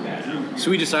that beer.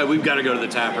 So we decided we've got to go to the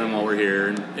tap room while we're here,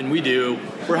 and we do.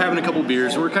 We're having a couple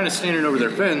beers, and we're kind of standing over their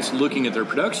fence looking at their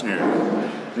production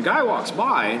area. The guy walks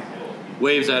by,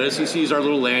 waves at us. He sees our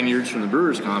little lanyards from the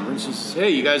Brewers Conference. He says,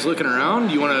 hey, you guys looking around?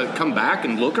 You want to come back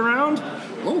and look around?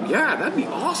 Oh, yeah, that'd be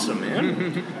awesome,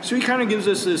 man. So he kind of gives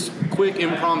us this quick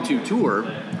impromptu tour,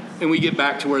 and we get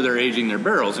back to where they're aging their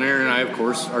barrels. And Aaron and I, of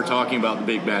course, are talking about the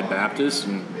Big Bad Baptist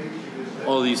and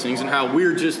all these things and how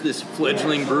we're just this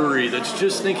fledgling brewery that's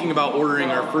just thinking about ordering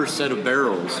our first set of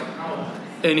barrels.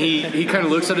 And he kind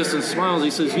of looks at us and smiles. He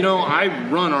says, I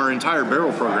run our entire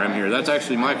barrel program here. That's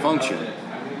actually my function.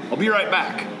 I'll be right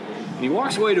back. And he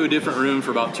walks away to a different room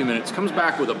for about 2 minutes, comes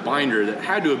back with a binder that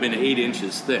had to have been 8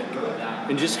 inches thick,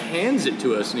 and just hands it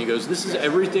to us. And he goes, this is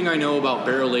everything I know about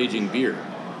barrel aging beer.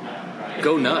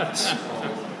 Go nuts.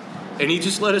 And he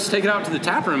just let us take it out to the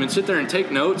tap room and sit there and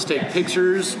take notes, take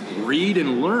pictures, read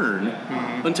and learn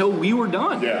until we were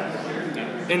done. Yeah.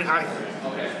 And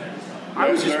I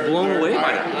was just blown away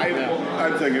by it.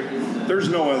 I think there's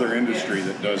no other industry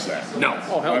that does that. No.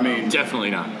 Oh, hell I no. mean, Definitely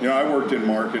not. I worked in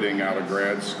marketing out of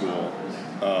grad school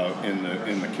in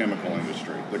the chemical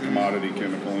industry, the commodity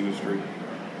chemical industry.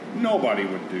 Nobody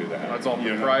would do that. That's all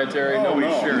proprietary.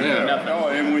 Nobody's sharing nothing. No,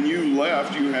 and when you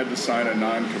left, you had to sign a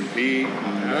non-compete,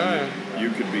 and you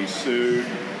could be sued.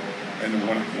 And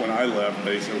when I left,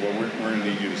 they said, well, we're going to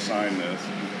need you to sign this.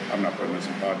 I'm not putting this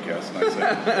in podcast. And I said,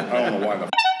 I don't know why the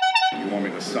you want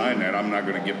me to sign that. I'm not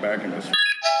going to get back in this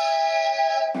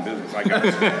business. I got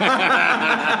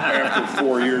after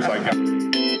 4 years, I got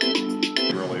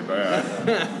really bad.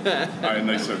 And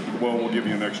they said, well, we'll give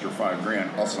you an extra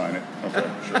 $5,000. I'll sign it. Okay,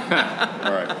 sure.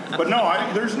 All right. But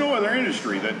no, there's no other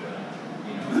industry that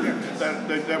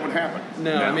would happen.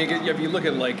 No, I mean, if you look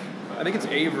at, I think it's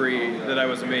Avery that I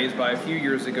was amazed by a few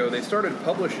years ago. They started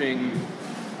publishing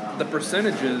the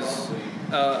percentages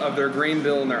of their grain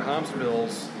bill and their hops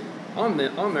bills on their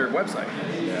website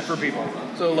for people.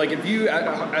 So, if you,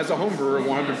 as a home brewer,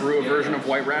 wanted to brew a version of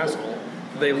White Rascal,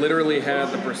 they literally had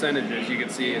the percentages. You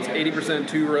could see it's 80%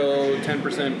 two-row,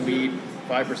 10% wheat,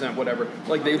 5% whatever.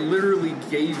 They literally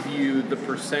gave you the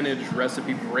percentage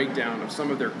recipe breakdown of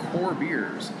some of their core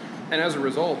beers. And as a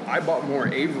result, I bought more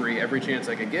Avery every chance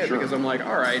I could get because I'm like,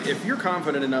 all right, if you're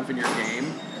confident enough in your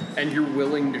game and you're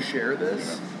willing to share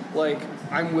this,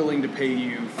 I'm willing to pay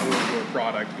you for your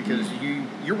product because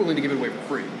you're willing to give it away for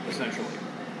free, essentially.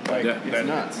 It's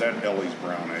nuts. That Ellie's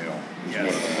Brown Ale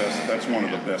is that's one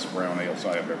of the best brown ales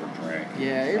I have ever drank.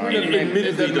 Yeah,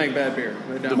 it doesn't make bad beer.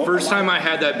 The first time I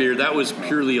had that beer, that was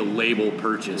purely a label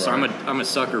purchase. Right. I'm a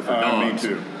sucker for dogs. Me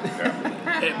too.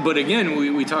 Yeah. But again,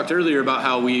 we talked earlier about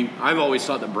how I've always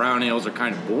thought that brown ales are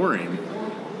kind of boring.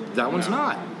 That one's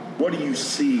not. What do you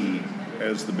see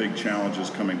as the big challenges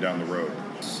coming down the road?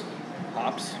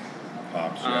 Hops.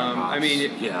 Hops. I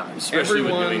mean, especially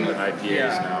with New England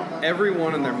IPAs now.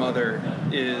 Everyone and their mother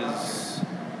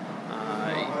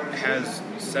has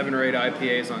 7 or 8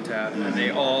 IPAs on tap, and they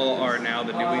all are now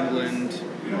the New England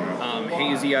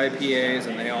hazy IPAs,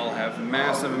 and they all have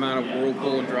massive amount of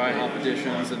Whirlpool and dry hop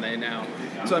additions, and they now.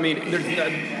 So I mean,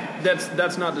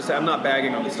 that's not to say I'm not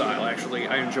bagging on the style. Actually,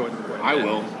 I enjoy them quite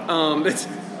a bit.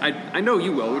 I will. I know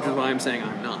you will, which is why I'm saying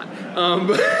I'm not.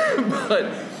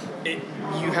 But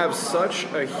you have such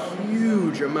a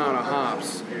huge amount of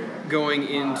hops going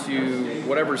into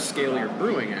whatever scale you're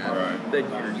brewing at that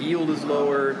your yield is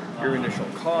lower, your initial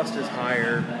cost is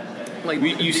higher.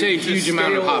 You say huge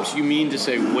amount of hops, you mean to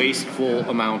say wasteful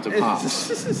amount of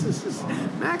hops.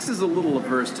 Max is a little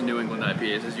averse to New England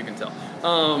IPAs, as you can tell.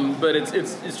 But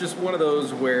it's just one of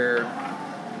those where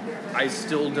I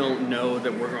still don't know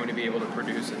that we're going to be able to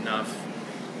produce enough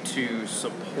to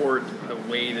support the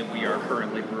way that we are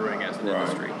currently brewing as an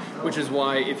industry. Which is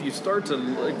why if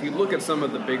you look at some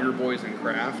of the bigger boys in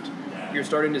craft, you're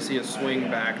starting to see a swing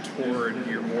back toward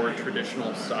your more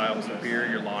traditional styles of beer,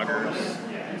 your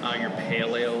lagers, your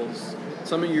pale ales,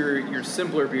 some of your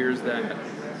simpler beers that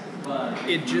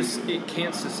it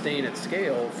can't sustain at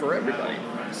scale for everybody.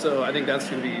 So I think that's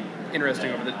going to be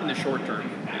interesting in the short term.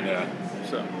 Yeah.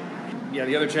 So,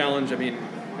 the other challenge, I mean,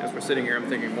 as we're sitting here, I'm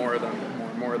thinking more of them.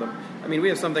 I mean, we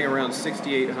have something around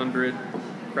 6,800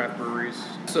 craft breweries.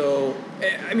 So,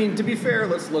 I mean, to be fair,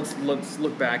 let's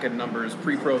look back at numbers.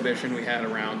 Pre-Prohibition, we had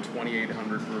around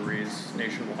 2,800 breweries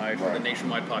nationwide, with a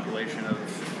nationwide population of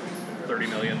 30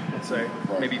 million, let's say,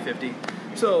 maybe 50.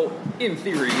 So, in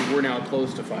theory, we're now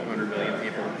close to 500 million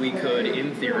people. We could,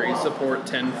 in theory, support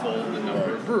tenfold the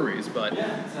number of breweries, but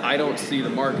I don't see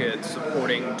the market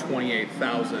supporting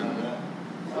 28,000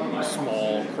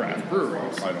 small craft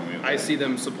breweries. I don't either. I see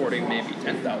them supporting maybe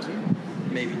 10,000,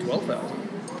 maybe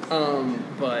 12,000.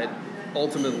 But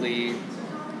ultimately,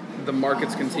 the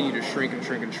markets continue to shrink and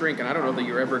shrink and shrink, and I don't know that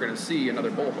you're ever going to see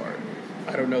another Boulevard.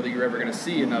 I don't know that you're ever going to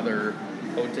see another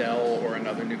Odell or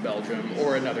another New Belgium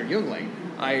or another Youngling.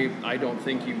 I don't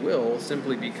think you will,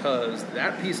 simply because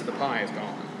that piece of the pie is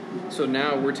gone. So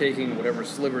now we're taking whatever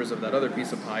slivers of that other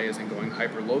piece of pie is and going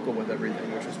hyper-local with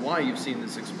everything, which is why you've seen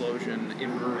this explosion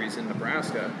in breweries in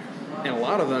Nebraska. And a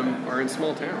lot of them are in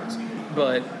small towns.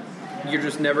 But you're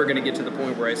just never going to get to the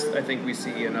point where I think we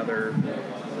see another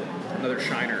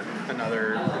Shiner,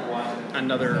 another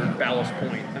Ballast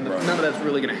Point. And none of that's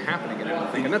really going to happen again, I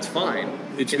don't think. And that's fine.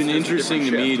 It's been interesting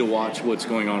to me to watch what's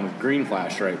going on with Green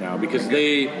Flash right now, because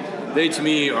they to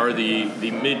me are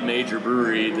the mid-major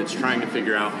brewery that's trying to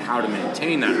figure out how to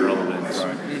maintain that relevance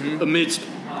amidst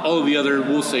all of the other,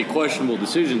 we'll say, questionable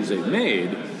decisions they've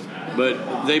made.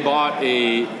 But they bought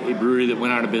a brewery that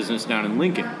went out of business down in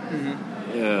Lincoln.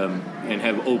 And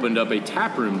have opened up a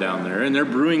tap room down there, and they're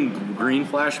brewing Green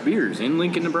Flash beers in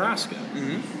Lincoln, Nebraska,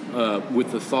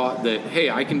 with the thought that, hey,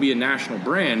 I can be a national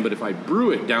brand, but if I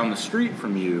brew it down the street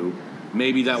from you,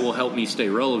 maybe that will help me stay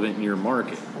relevant in your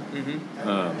market.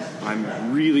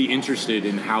 I'm really interested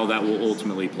in how that will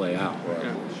ultimately play out.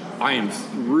 I am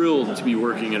thrilled to be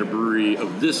working at a brewery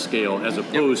of this scale, as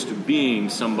opposed to being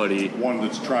somebody one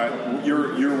that's trying.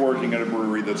 You're working at a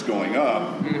brewery that's going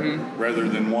up, rather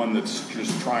than one that's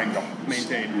just trying to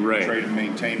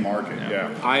maintain market.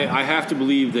 I have to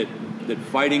believe that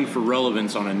fighting for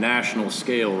relevance on a national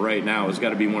scale right now has got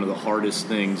to be one of the hardest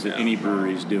things that any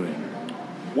brewery is doing.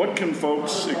 What can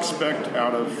folks expect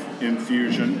out of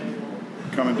Infusion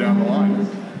coming down the line?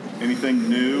 Anything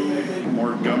new?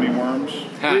 More gummy worms?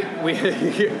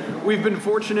 We've been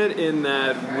fortunate in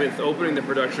that with opening the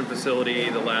production facility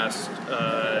the last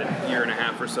year and a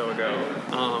half or so ago,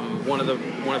 one of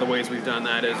the ways we've done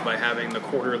that is by having the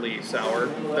quarterly sour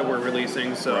that we're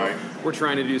releasing. So we're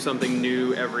trying to do something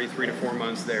new every 3 to 4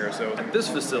 months there. So at this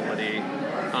facility,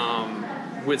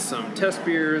 with some test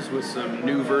beers, with some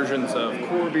new versions of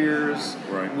core beers,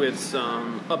 with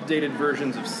some updated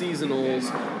versions of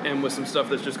seasonals, and with some stuff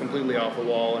that's just completely off the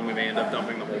wall, and we may end up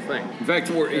dumping the whole thing. In fact,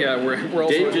 we're also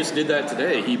Dave just did that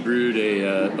today. He brewed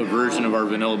a version of our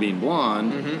Vanilla Bean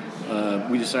Blonde.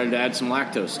 We decided to add some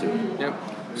lactose to it. Yep.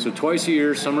 So twice a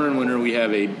year, summer and winter, we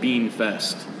have a bean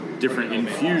fest, different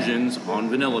infusions on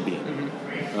vanilla bean.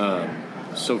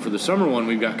 So for the summer one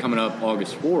we've got coming up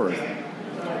August 4th,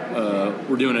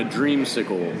 we're doing a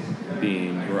dreamsicle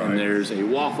bean, and there's a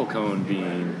waffle cone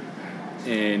bean,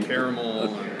 and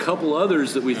caramel, a couple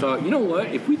others that we thought, you know what,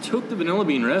 if we took the vanilla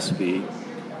bean recipe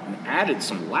and added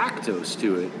some lactose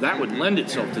to it, that would lend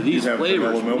itself to these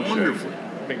flavors wonderfully.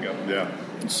 Bingo. Yeah.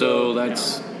 So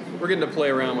that's... We're getting to play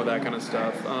around with that kind of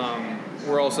stuff.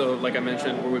 We're also, like I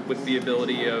mentioned, we're with the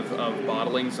ability of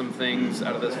bottling some things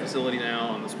out of this facility now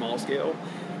on the small scale.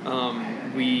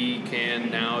 We can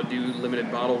now do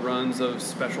limited bottle runs of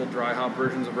special dry hop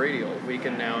versions of Radial. We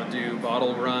can now do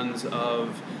bottle runs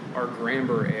of our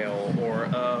Gramber Ale or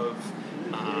of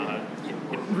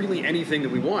really anything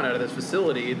that we want out of this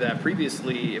facility that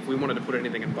previously, if we wanted to put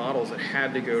anything in bottles, it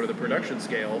had to go to the production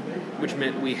scale, which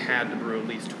meant we had to brew at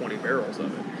least 20 barrels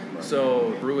of it.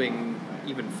 So brewing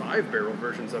even 5-barrel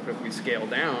versions of it, if we scale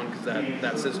down, because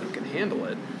that system can handle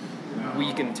it,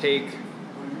 we can take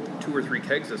 2 or 3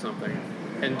 kegs of something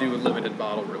and do a limited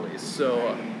bottle release.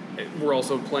 So we're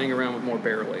also playing around with more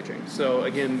barrel aging. So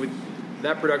again,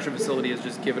 that production facility has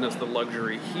just given us the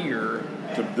luxury here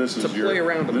to play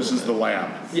around with. This is the lab.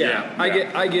 Yeah.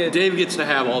 I get. Dave gets to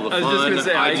have all the fun. I was just gonna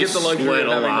say I get the luxury of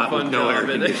having a fun no job. air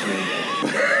conditioning.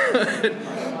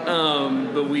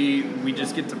 But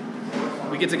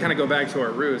we get to kind of go back to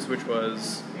our roots, which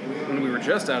was when we were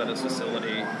just out of this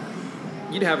facility.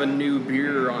 You'd have a new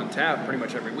beer on tap pretty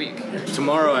much every week.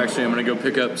 Tomorrow, actually, I'm going to go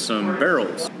pick up some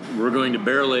barrels. We're going to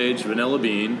barrel age vanilla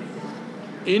bean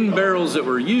in barrels that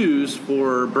were used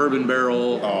for bourbon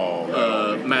barrel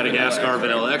Madagascar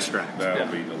vanilla extract.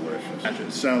 That'll be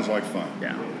delicious. Sounds like fun.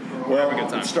 Yeah. Well,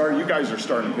 you guys are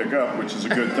starting to pick up, which is a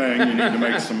good thing. You need to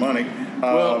make some money.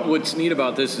 Well, what's neat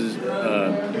about this is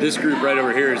this group right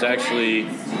over here is actually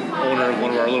owner of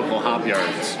one of our local hop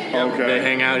yards. Okay. They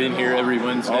hang out in here every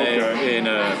Wednesday, and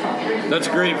that's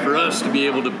great for us to be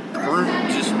able to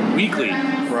just weekly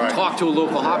talk to a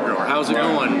local hop grower. How's it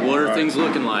going? What are things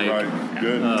looking like?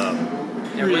 Good.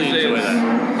 Really enjoy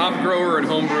that. Hop Grower and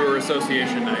Home Brewer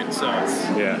Association night, so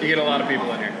you get a lot of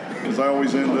people in here. Because I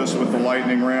always end this with the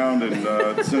lightning round,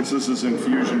 and since this is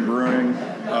Infusion Brewing,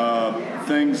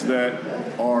 things that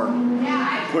are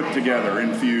put together,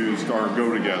 infused, or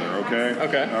go together, okay?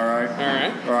 Okay. All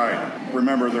right.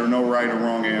 Remember, there are no right or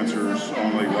wrong answers,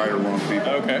 only right or wrong people.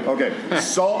 Okay.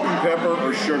 Salt and pepper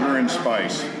or sugar and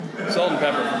spice? Salt and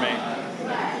pepper for me.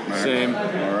 Same. All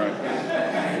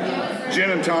right.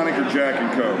 Gin and tonic or Jack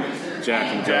and Coke?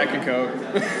 Jack and Coke.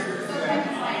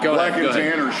 Black and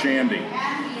tan or shandy?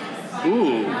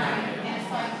 Ooh.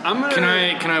 Can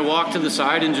I walk to the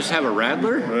side and just have a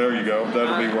Rattler? There you go.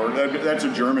 That'll be worth. That's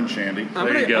a German shandy. I'm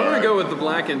gonna go with the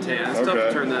black and tan. It's tough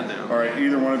to turn that down. All right.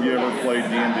 Either one of you ever played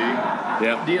D&D?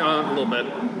 Yeah. A little bit.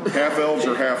 Half elves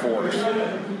or half orcs?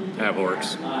 Half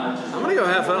orcs. I'm gonna go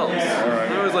half elves. All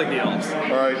right. I always like the elves. All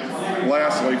right.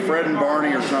 Lastly, Fred and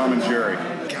Barney or Tom and Jerry?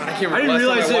 God, I can't remember. I didn't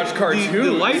realize that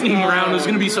the lightning round was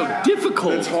going to be so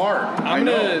difficult. It's hard. I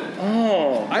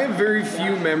have very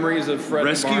few memories of Fred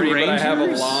Rescue and Barney, Rangers? but I have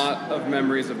a lot of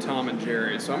memories of Tom and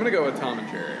Jerry. So I'm gonna go with Tom and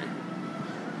Jerry.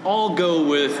 I'll go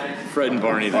with Fred and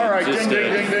Barney then. All right, ding.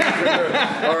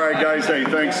 All right, guys. Hey,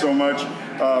 thanks so much.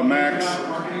 Max,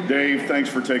 Dave, thanks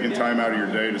for taking time out of your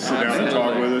day to sit down and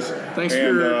talk with us. Thanks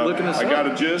for looking us up. I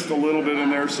got just a little bit in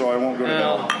there, so I won't go to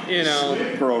hell.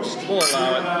 Prost. We'll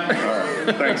allow it. All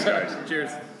right. Thanks, guys.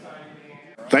 Cheers.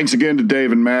 Thanks again to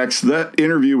Dave and Max. That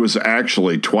interview was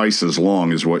actually twice as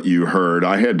long as what you heard.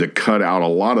 I had to cut out a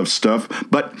lot of stuff,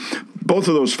 but both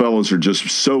of those fellows are just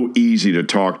so easy to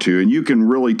talk to, and you can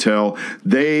really tell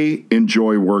they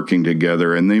enjoy working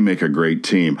together, and they make a great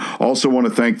team. Also want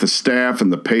to thank the staff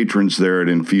and the patrons there at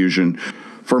Infusion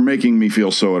for making me feel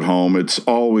so at home. It's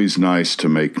always nice to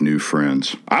make new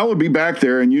friends. I will be back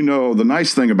there, and the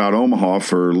nice thing about Omaha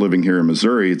for living here in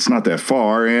Missouri, it's not that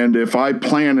far, and if I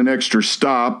plan an extra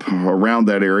stop around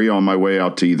that area on my way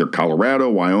out to either Colorado,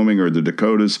 Wyoming, or the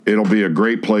Dakotas, it'll be a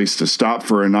great place to stop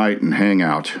for a night and hang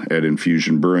out at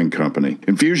Infusion Brewing Company.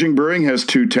 Infusion Brewing has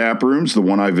 2 tap rooms, the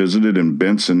one I visited in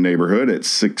Benson neighborhood at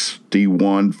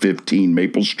 6115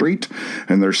 Maple Street,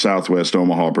 and their Southwest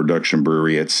Omaha production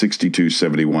brewery at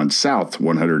 6271 South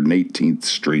 118th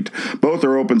Street. Both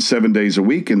are open 7 days a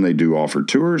week, and they do offer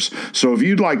tours. So if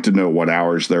you'd like to know what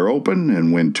hours they're open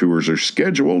and when tours are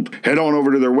scheduled, head on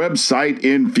over to their website,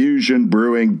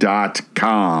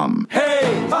 infusionbrewing.com.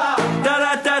 Hey, ha, da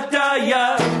da da da,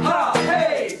 yeah, ha,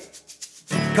 hey.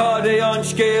 Cardion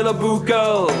scale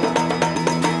buccal.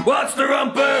 What's the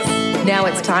rumpus? Now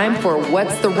it's time for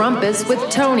What's the Rumpus with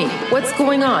Tony. What's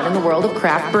going on in the world of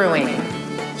craft brewing?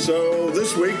 So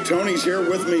this week, Tony's here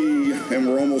with me, and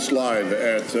we're almost live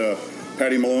at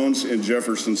Patty Malone's in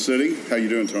Jefferson City. How you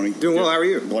doing, Tony? Doing well. How are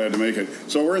you? Glad to make it.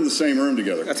 So we're in the same room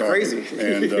together. That's talking. crazy.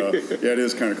 And yeah, it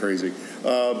is kind of crazy.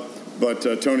 But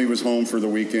Tony was home for the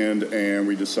weekend, and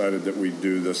we decided that we'd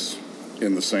do this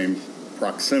in the same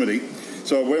proximity.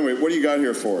 So wait, what do you got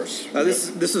here for us?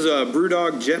 This is a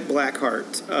Brewdog Jet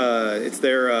Blackheart. It's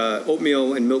their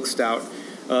oatmeal and milk stout.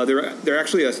 They're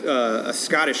actually a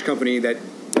Scottish company that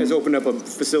has opened up a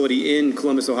facility in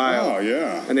Columbus, Ohio. Oh,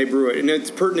 yeah. And they brew it. And it's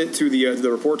pertinent to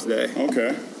the report today.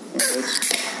 Okay. Well,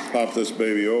 let's pop this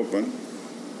baby open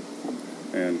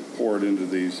and pour it into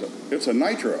these. It's a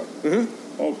nitro.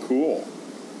 Mm-hmm. Oh, cool.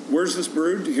 Where's this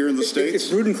brewed? Here in the States? It's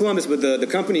brewed in Columbus, but the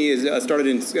company is started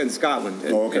in Scotland.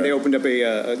 And, and they opened up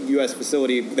a U.S.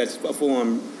 facility that's a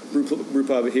full-on brew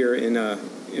pub here in the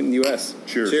U.S.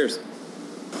 Cheers.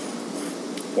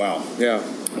 Wow. Yeah.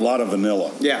 A lot of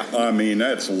vanilla. Yeah. I mean,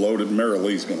 that's loaded. Mary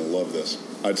Lee's going to love this.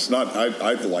 It's not, I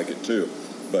like it too.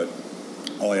 But,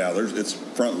 oh yeah, it's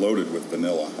front loaded with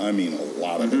vanilla. I mean, a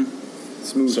lot of it.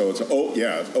 Smooth. So it's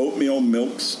oatmeal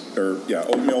milk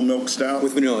stout.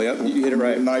 With vanilla, yep. You hit it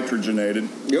right. Nitrogenated.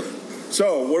 Yep.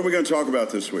 So, what are we going to talk about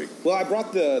this week? Well, I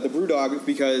brought the Brewdog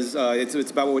because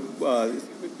it's about what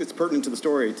it's pertinent to the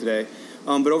story today.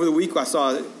 But over the week, I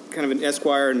saw kind of an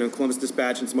Esquire and a Columbus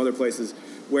Dispatch and some other places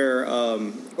where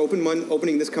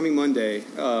opening this coming Monday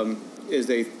is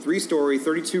a 3-story,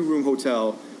 32-room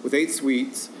hotel with 8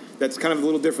 suites. That's kind of a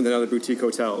little different than other boutique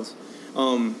hotels.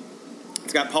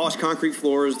 It's got polished concrete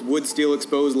floors, wood steel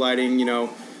exposed lighting. You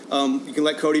can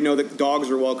let Cody know that dogs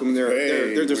are welcome.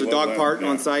 There's a dog park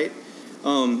on site.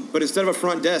 But instead of a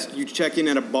front desk, you check in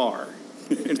at a bar.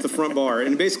 It's the front bar.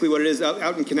 And basically what it is,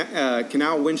 out in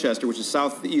Canal Winchester, which is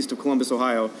southeast of Columbus,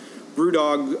 Ohio,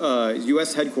 Brewdog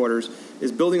U.S. headquarters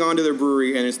is building onto their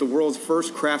brewery, and it's the world's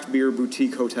first craft beer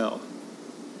boutique hotel.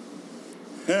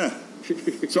 Yeah.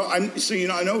 So I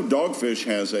know Dogfish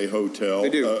has a hotel. They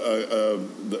do.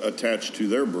 Attached to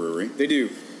their brewery. They do.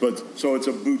 But so it's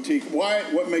a boutique.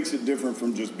 What makes it different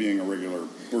from just being a regular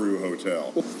brew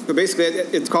hotel? So basically,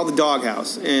 it's called the Dog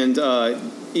House, and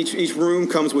each room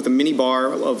comes with a mini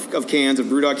bar of cans, of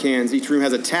Brewdog cans. Each room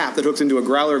has a tap that hooks into a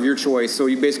growler of your choice, so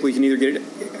you basically can either get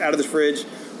it out of the fridge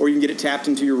or you can get it tapped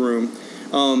into your room.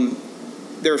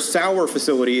 Their sour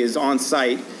facility is on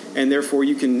site, and therefore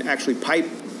you can actually pipe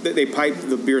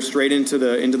the beer straight into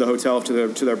the hotel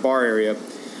to their bar area.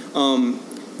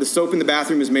 The soap in the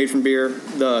bathroom is made from beer.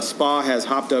 The spa has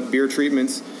hopped up beer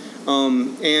treatments.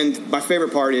 And my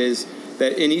favorite part is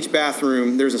that in each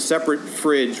bathroom, there's a separate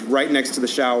fridge right next to the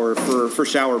shower for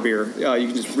shower beer. You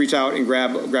can just reach out and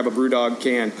grab a BrewDog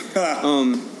can.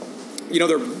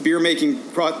 Their beer making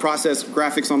process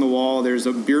graphics on the wall. There's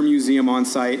a beer museum on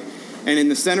site. And in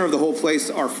the center of the whole place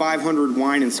are 500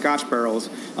 wine and Scotch barrels.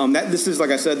 This is,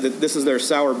 like I said, this is their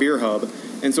sour beer hub.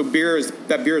 And so beer is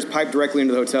piped directly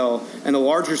into the hotel. And the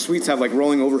larger suites have like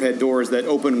rolling overhead doors that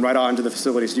open right onto the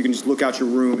facility. So you can just look out your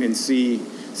room and see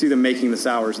them making the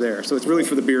sours there. So it's really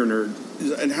for the beer nerd.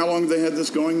 And how long have they had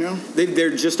this going now?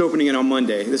 They're just opening it on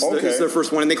Monday. This is their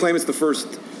first one. And they claim it's the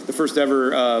first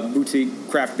ever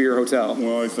boutique craft beer hotel.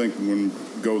 Well, I think when we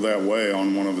go that way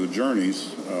on one of the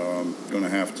journeys, going to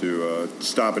have to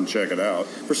stop and check it out.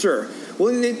 For sure.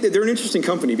 Well, they're an interesting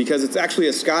company because it's actually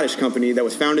a Scottish company that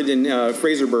was founded in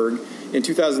Fraserburgh in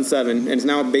 2007 and is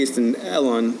now based in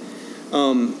Ellon.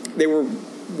 They were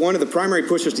one of the primary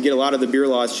pushers to get a lot of the beer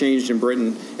laws changed in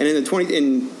Britain. And in the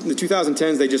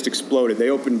 2010s, they just exploded. They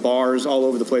opened bars all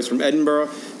over the place, from Edinburgh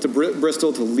to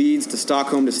Bristol to Leeds to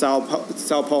Stockholm to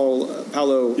Sao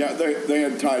Paulo. Yeah, they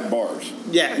had tied bars.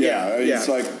 Yeah.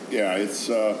 It's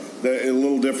it's a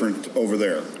little different over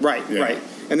there. Right.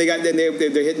 And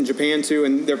they're hitting Japan too,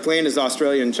 and their plan is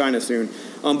Australia and China soon.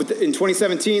 But in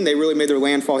 2017, they really made their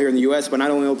landfall here in the U.S. by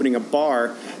not only opening a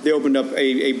bar, they opened up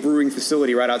a brewing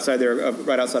facility right outside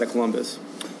of Columbus.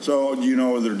 So do you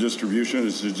know their distribution?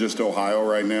 Is it just Ohio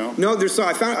right now? No,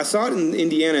 I saw it in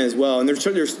Indiana as well, and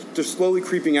they're slowly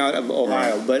creeping out of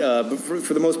Ohio. Right. But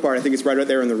for the most part, I think it's right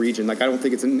there in the region. Like I don't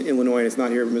think it's in Illinois, and it's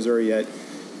not here in Missouri yet.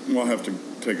 We'll have to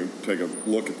take a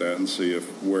look at that and see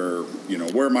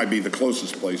where might be the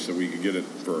closest place that we could get it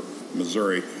for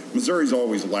Missouri. Missouri's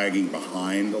always lagging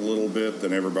behind a little bit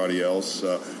than everybody else.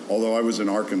 Although I was in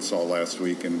Arkansas last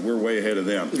week, and we're way ahead of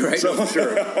them. Right, so,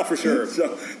 for sure.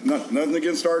 So nothing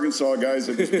against Arkansas, guys.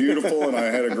 It was beautiful, and I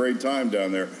had a great time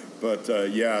down there. But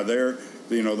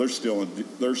they're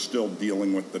still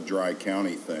dealing with the dry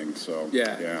county thing. So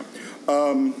yeah.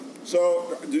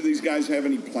 So, do these guys have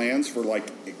any plans for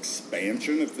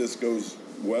expansion if this goes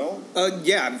well?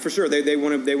 Yeah, for sure. They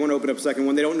want to open up a second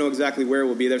one. They don't know exactly where it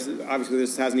will be. Obviously,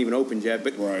 this hasn't even opened yet.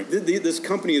 But right. This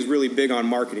company is really big on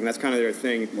marketing. That's kind of their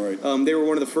thing. Right. They were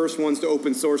one of the first ones to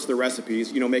open source their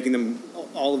recipes. Making them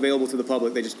all available to the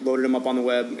public. They just loaded them up on the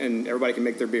web, and everybody can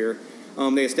make their beer.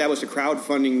 They established a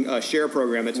crowdfunding share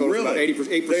program that totals about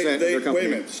 8% of their company. Wait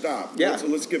a minute, stop. Yeah.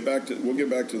 We'll get back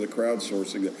to the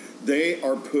crowdsourcing. They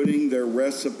are putting their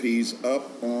recipes up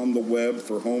on the web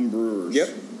for home brewers.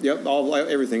 Yep,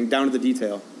 everything down to the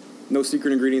detail. No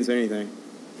secret ingredients or anything.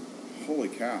 Holy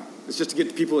cow! It's just to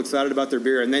get people excited about their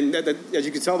beer, and then as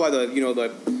you can tell by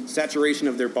the saturation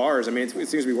of their bars, I mean it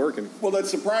seems to be working. Well, that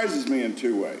surprises me in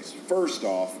two ways. First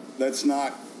off, that's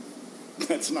not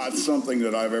something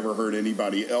that I've ever heard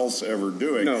anybody else ever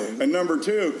doing. No. And number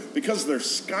two, because they're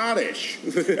Scottish,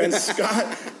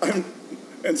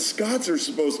 and Scots are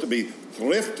supposed to be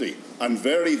thrifty and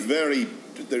very, very.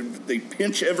 They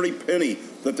pinch every penny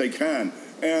that they can.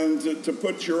 And to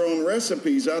put your own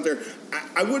recipes out there,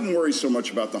 I wouldn't worry so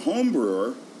much about the home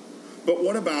brewer. But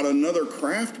what about another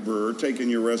craft brewer taking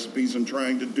your recipes and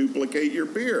trying to duplicate your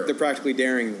beer? They're practically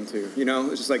daring them to.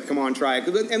 It's just like, come on, try it.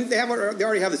 And they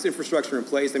already have this infrastructure in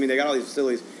place. I mean, they got all these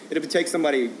facilities. It would take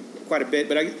somebody quite a bit.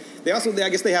 But I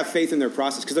guess they have faith in their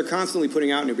process because they're constantly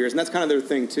putting out new beers. And that's kind of their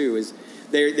thing, too, is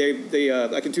they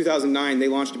like in 2009, they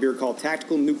launched a beer called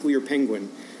Tactical Nuclear Penguin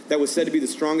that was said to be the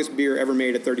strongest beer ever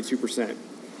made at 32%.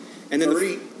 And then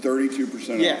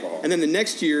 32% alcohol. And then the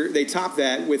next year, they topped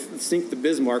that with Sink the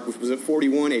Bismarck, which was at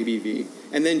 41 ABV.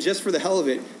 And then just for the hell of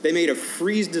it, they made a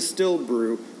freeze-distilled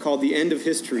brew called The End of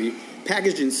History,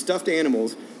 packaged in stuffed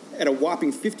animals at a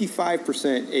whopping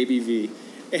 55% ABV.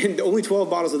 And only 12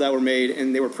 bottles of that were made,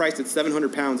 and they were priced at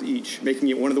 700 pounds each, making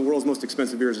it one of the world's most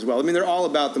expensive beers as well. I mean, they're all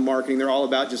about the marketing. They're all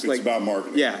about just it's about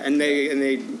marketing. Yeah,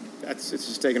 it's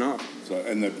just taken off. So,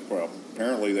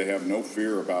 apparently they have no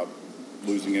fear about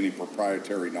losing any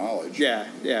proprietary knowledge. Yeah.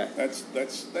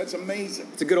 That's amazing.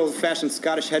 It's a good old-fashioned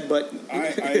Scottish headbutt.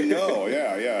 I know,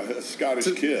 yeah. A Scottish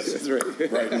kiss. That's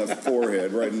right. Right in the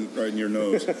forehead, right in your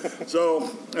nose. So,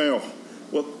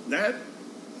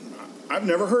 I've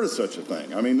never heard of such a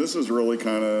thing. I mean, this is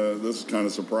kind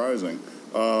of surprising.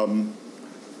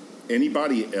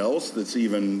 Anybody else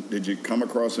did you come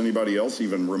across anybody else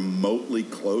even remotely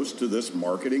close to this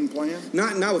marketing plan?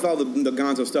 Not with all the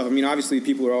gonzo stuff. I mean, obviously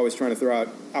people are always trying to throw out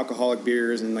alcoholic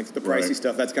beers and the pricey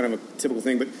stuff. That's kind of a typical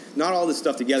thing, but not all this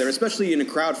stuff together, especially in a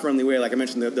crowd-friendly way. Like I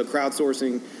mentioned, the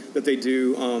crowdsourcing that they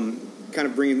do, kind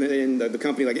of bringing in the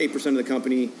company, like 8% of the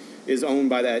company is owned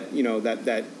by that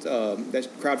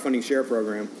crowdfunding share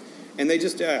program. And they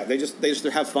just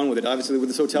have fun with it. Obviously, with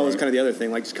this hotel is kind of the other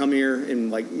thing. Like, just come here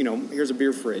and, like, you know, here's a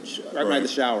beer fridge right by the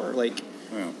shower. Like,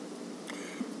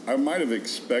 I might have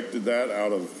expected that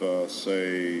out of,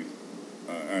 say,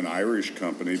 an Irish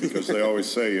company, because they always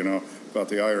say, you know, about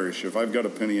the Irish, if I've got a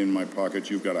penny in my pocket,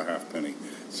 you've got a half penny.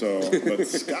 So, but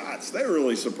Scots, that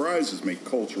really surprises me,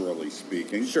 culturally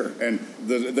speaking. Sure. And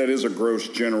that is a gross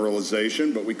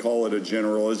generalization, but we call it a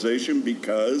generalization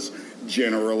because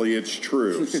generally it's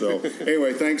true. So,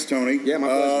 anyway, thanks, Tony. Yeah, my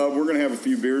pleasure. We're going to have a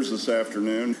few beers this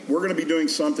afternoon. We're going to be doing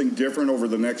something different over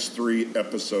the next 3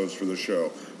 episodes for the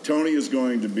show. Tony is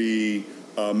going to be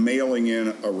mailing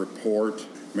in a report.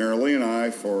 Marilee and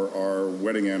I, for our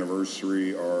wedding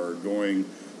anniversary, are going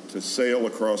to sail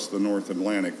across the North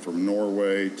Atlantic from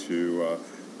Norway to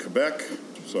Quebec.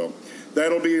 So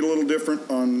that'll be a little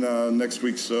different on next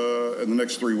week's, in the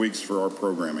next 3 weeks for our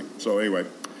programming. So anyway,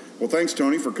 well, thanks,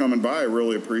 Tony, for coming by. I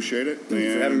really appreciate it.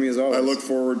 Thanks for having me, as always. I look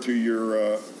forward to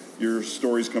your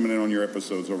stories coming in on your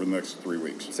episodes over the next 3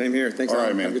 weeks. Same here. Thanks, all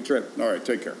right, man. Have a good trip. All right,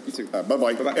 take care. You too.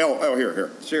 Bye-bye. Bye-bye. Oh,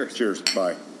 here. Cheers. Cheers.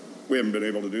 Bye. We haven't been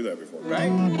able to do that before. Right?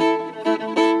 1,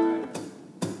 2,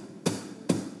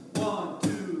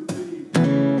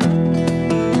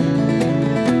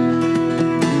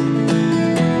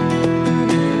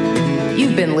 3.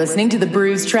 You've been listening to The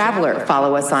Bruised Traveler.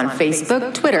 Follow us on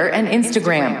Facebook, Twitter, and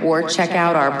Instagram, or check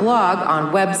out our blog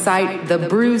on website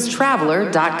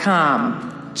thebruisedtraveler.com.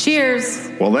 Cheers.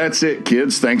 Well, that's it,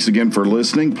 kids. Thanks again for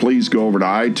listening. Please go over to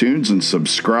iTunes and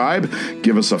subscribe.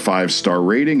 Give us a 5-star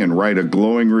rating and write a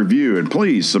glowing review. And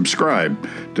please subscribe.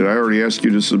 Did I already ask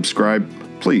you to subscribe?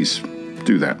 Please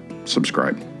do that.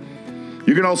 Subscribe.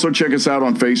 You can also check us out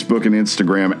on Facebook and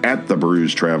Instagram at The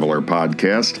Bruised Traveler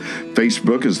Podcast.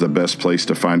 Facebook is the best place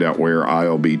to find out where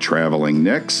I'll be traveling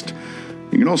next.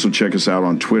 You can also check us out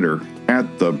on Twitter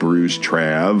at The Bruised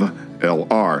Trav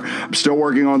LR. I'm still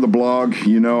working on the blog.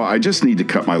 You know, I just need to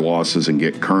cut my losses and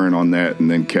get current on that, and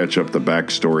then catch up the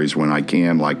backstories when I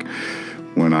can, like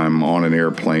when I'm on an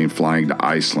airplane flying to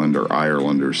Iceland or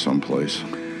Ireland or someplace.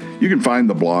 You can find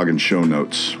the blog and show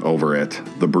notes over at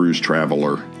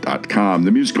thebruisedtraveler.com.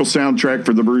 The musical soundtrack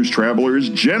for The Bruised Traveler is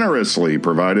generously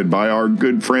provided by our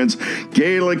good friends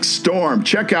Gaelic Storm.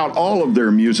 Check out all of their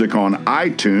music on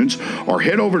iTunes or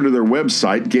head over to their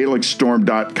website,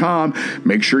 GaelicStorm.com.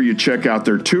 Make sure you check out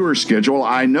their tour schedule.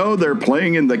 I know they're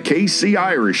playing in the KC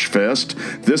Irish Fest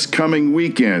this coming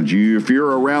weekend. If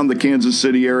you're around the Kansas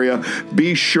City area,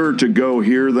 be sure to go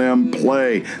hear them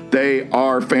play. They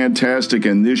are fantastic,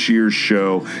 and this year's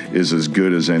show is as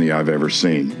good as any I've ever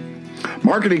seen.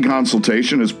 Marketing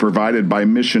consultation is provided by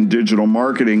Mission Digital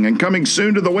Marketing, and coming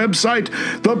soon to the website,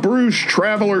 The Bruised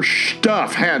Traveler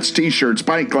stuff, hats, t-shirts,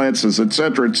 pint glasses,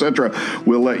 etc., etc.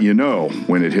 We'll let you know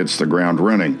when it hits the ground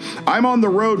running. I'm on the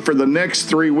road for the next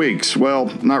 3 weeks.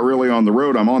 Well, not really on the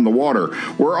road, I'm on the water.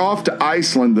 We're off to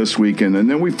Iceland this weekend, and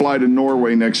then we fly to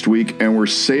Norway next week, and we're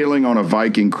sailing on a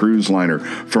Viking cruise liner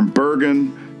from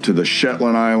Bergen to the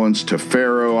Shetland Islands, to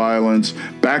Faroe Islands,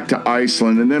 back to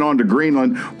Iceland, and then on to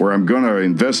Greenland, where I'm going to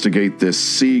investigate this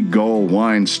seagull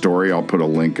wine story. I'll put a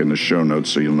link in the show notes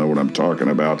so you'll know what I'm talking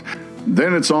about.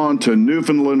 Then it's on to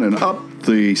Newfoundland and up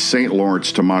the St.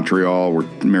 Lawrence to Montreal, where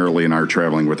Marilee and I are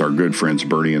traveling with our good friends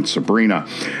Bertie and Sabrina.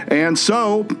 And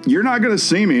so you're not going to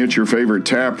see me at your favorite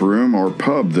tap room or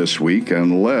pub this week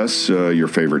unless your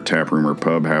favorite tap room or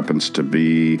pub happens to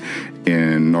be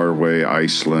in Norway,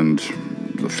 Iceland,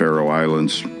 the Faroe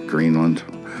Islands, Greenland.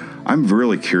 I'm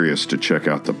really curious to check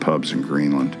out the pubs in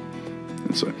Greenland.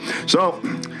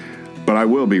 But I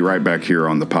will be right back here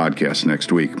on the podcast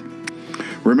next week.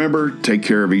 Remember, take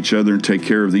care of each other and take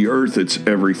care of the earth. It's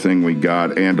everything we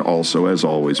got. And also, as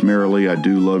always, Marilee, I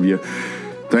do love you.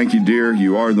 Thank you, dear.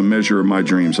 You are the measure of my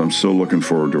dreams. I'm so looking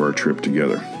forward to our trip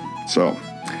together. So,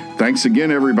 thanks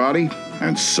again, everybody,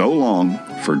 and so long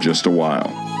for just a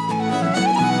while.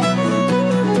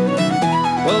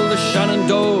 Well, the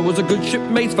Shenandoah was a good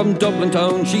shipmate from Dublin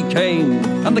town she came,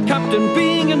 and the captain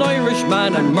being an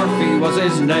Irishman, and Murphy was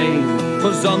his name.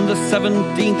 'Twas on the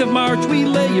 17th of March we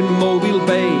lay in Mobile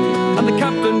Bay, and the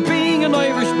captain being an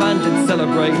Irishman did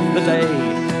celebrate the day.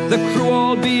 The crew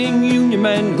all being Union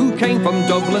men who came from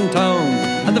Dublin town,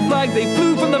 and the flag they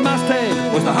flew from the masthead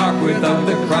was the Harp without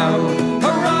the crown.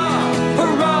 Hurrah,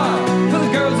 hurrah, for the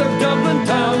girls of Dublin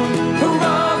town.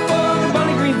 Hurrah for the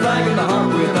bonny green flag and the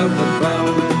Harp without the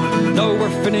crown. Now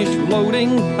we're finished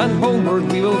loading and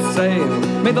homeward we will sail.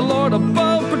 May the Lord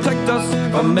above protect us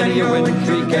from many a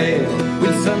wintry gale.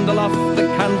 We'll send aloft the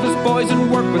canvas boys and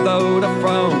work without a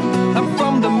frown. And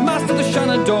from the mast of the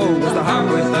Shenandoah was the Harp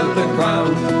without the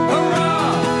crown.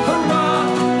 Hurrah, hurrah,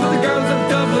 for the girls of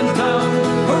Dublin town.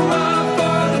 Hurrah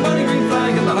for the bonny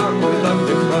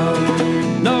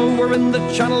Over in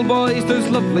the Channel, boys, there's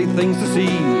lovely things to see.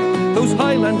 Those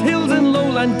highland hills and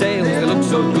lowland dales, they look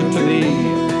so good to me.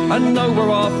 And now we're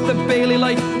off the Bailey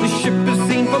Light, the ship is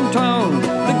seen from town.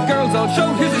 The girls all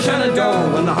shout, here's the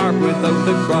Shenandoah, and the harp without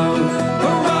the crown.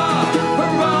 Hurrah,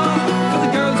 hurrah, for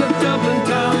the girls of Dublin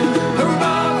town.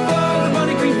 Hurrah for the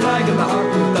bonny green flag and the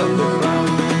harp without the crown.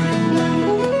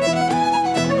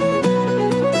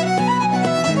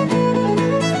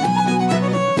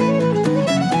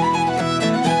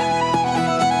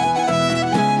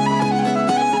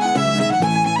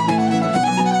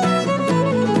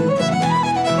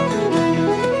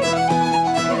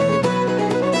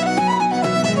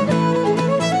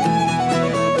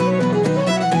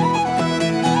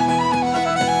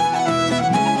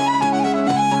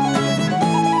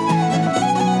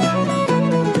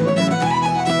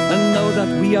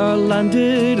 We are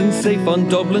landed and safe on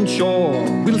Dublin shore.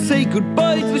 We'll say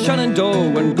goodbye to the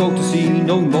Shenandoah and go to sea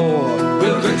no more.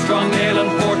 We'll drink strong ale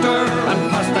and porter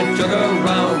and pass that jug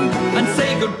around and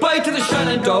say goodbye to the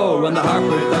Shenandoah and the harp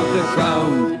without the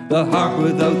crown. The harp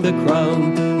without the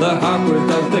crown. The harp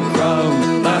without the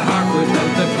crown. The harp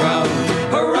without the crown.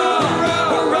 Hurrah,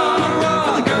 hurrah, hurrah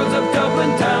for the girls of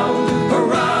Dublin town.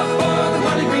 Hurrah for the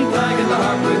bonny green flag and the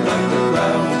harp without the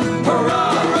crown.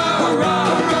 Hurrah.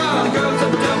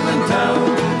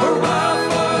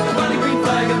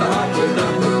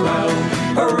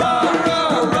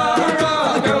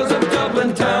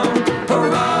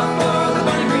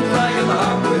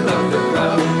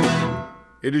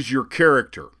 It is your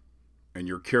character, and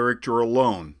your character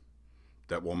alone,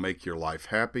 that will make your life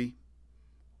happy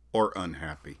or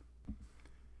unhappy.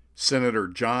 Senator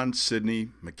John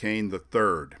Sidney McCain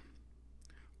III,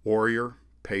 warrior,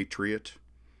 patriot,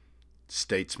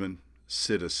 statesman,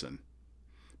 citizen.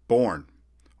 Born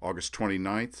August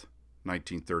 29th,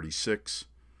 1936,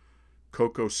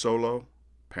 Coco Solo,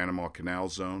 Panama Canal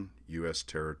Zone, U.S.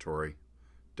 territory.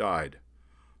 Died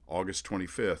August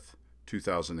 25th,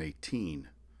 2018,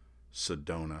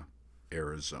 Sedona,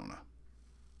 Arizona.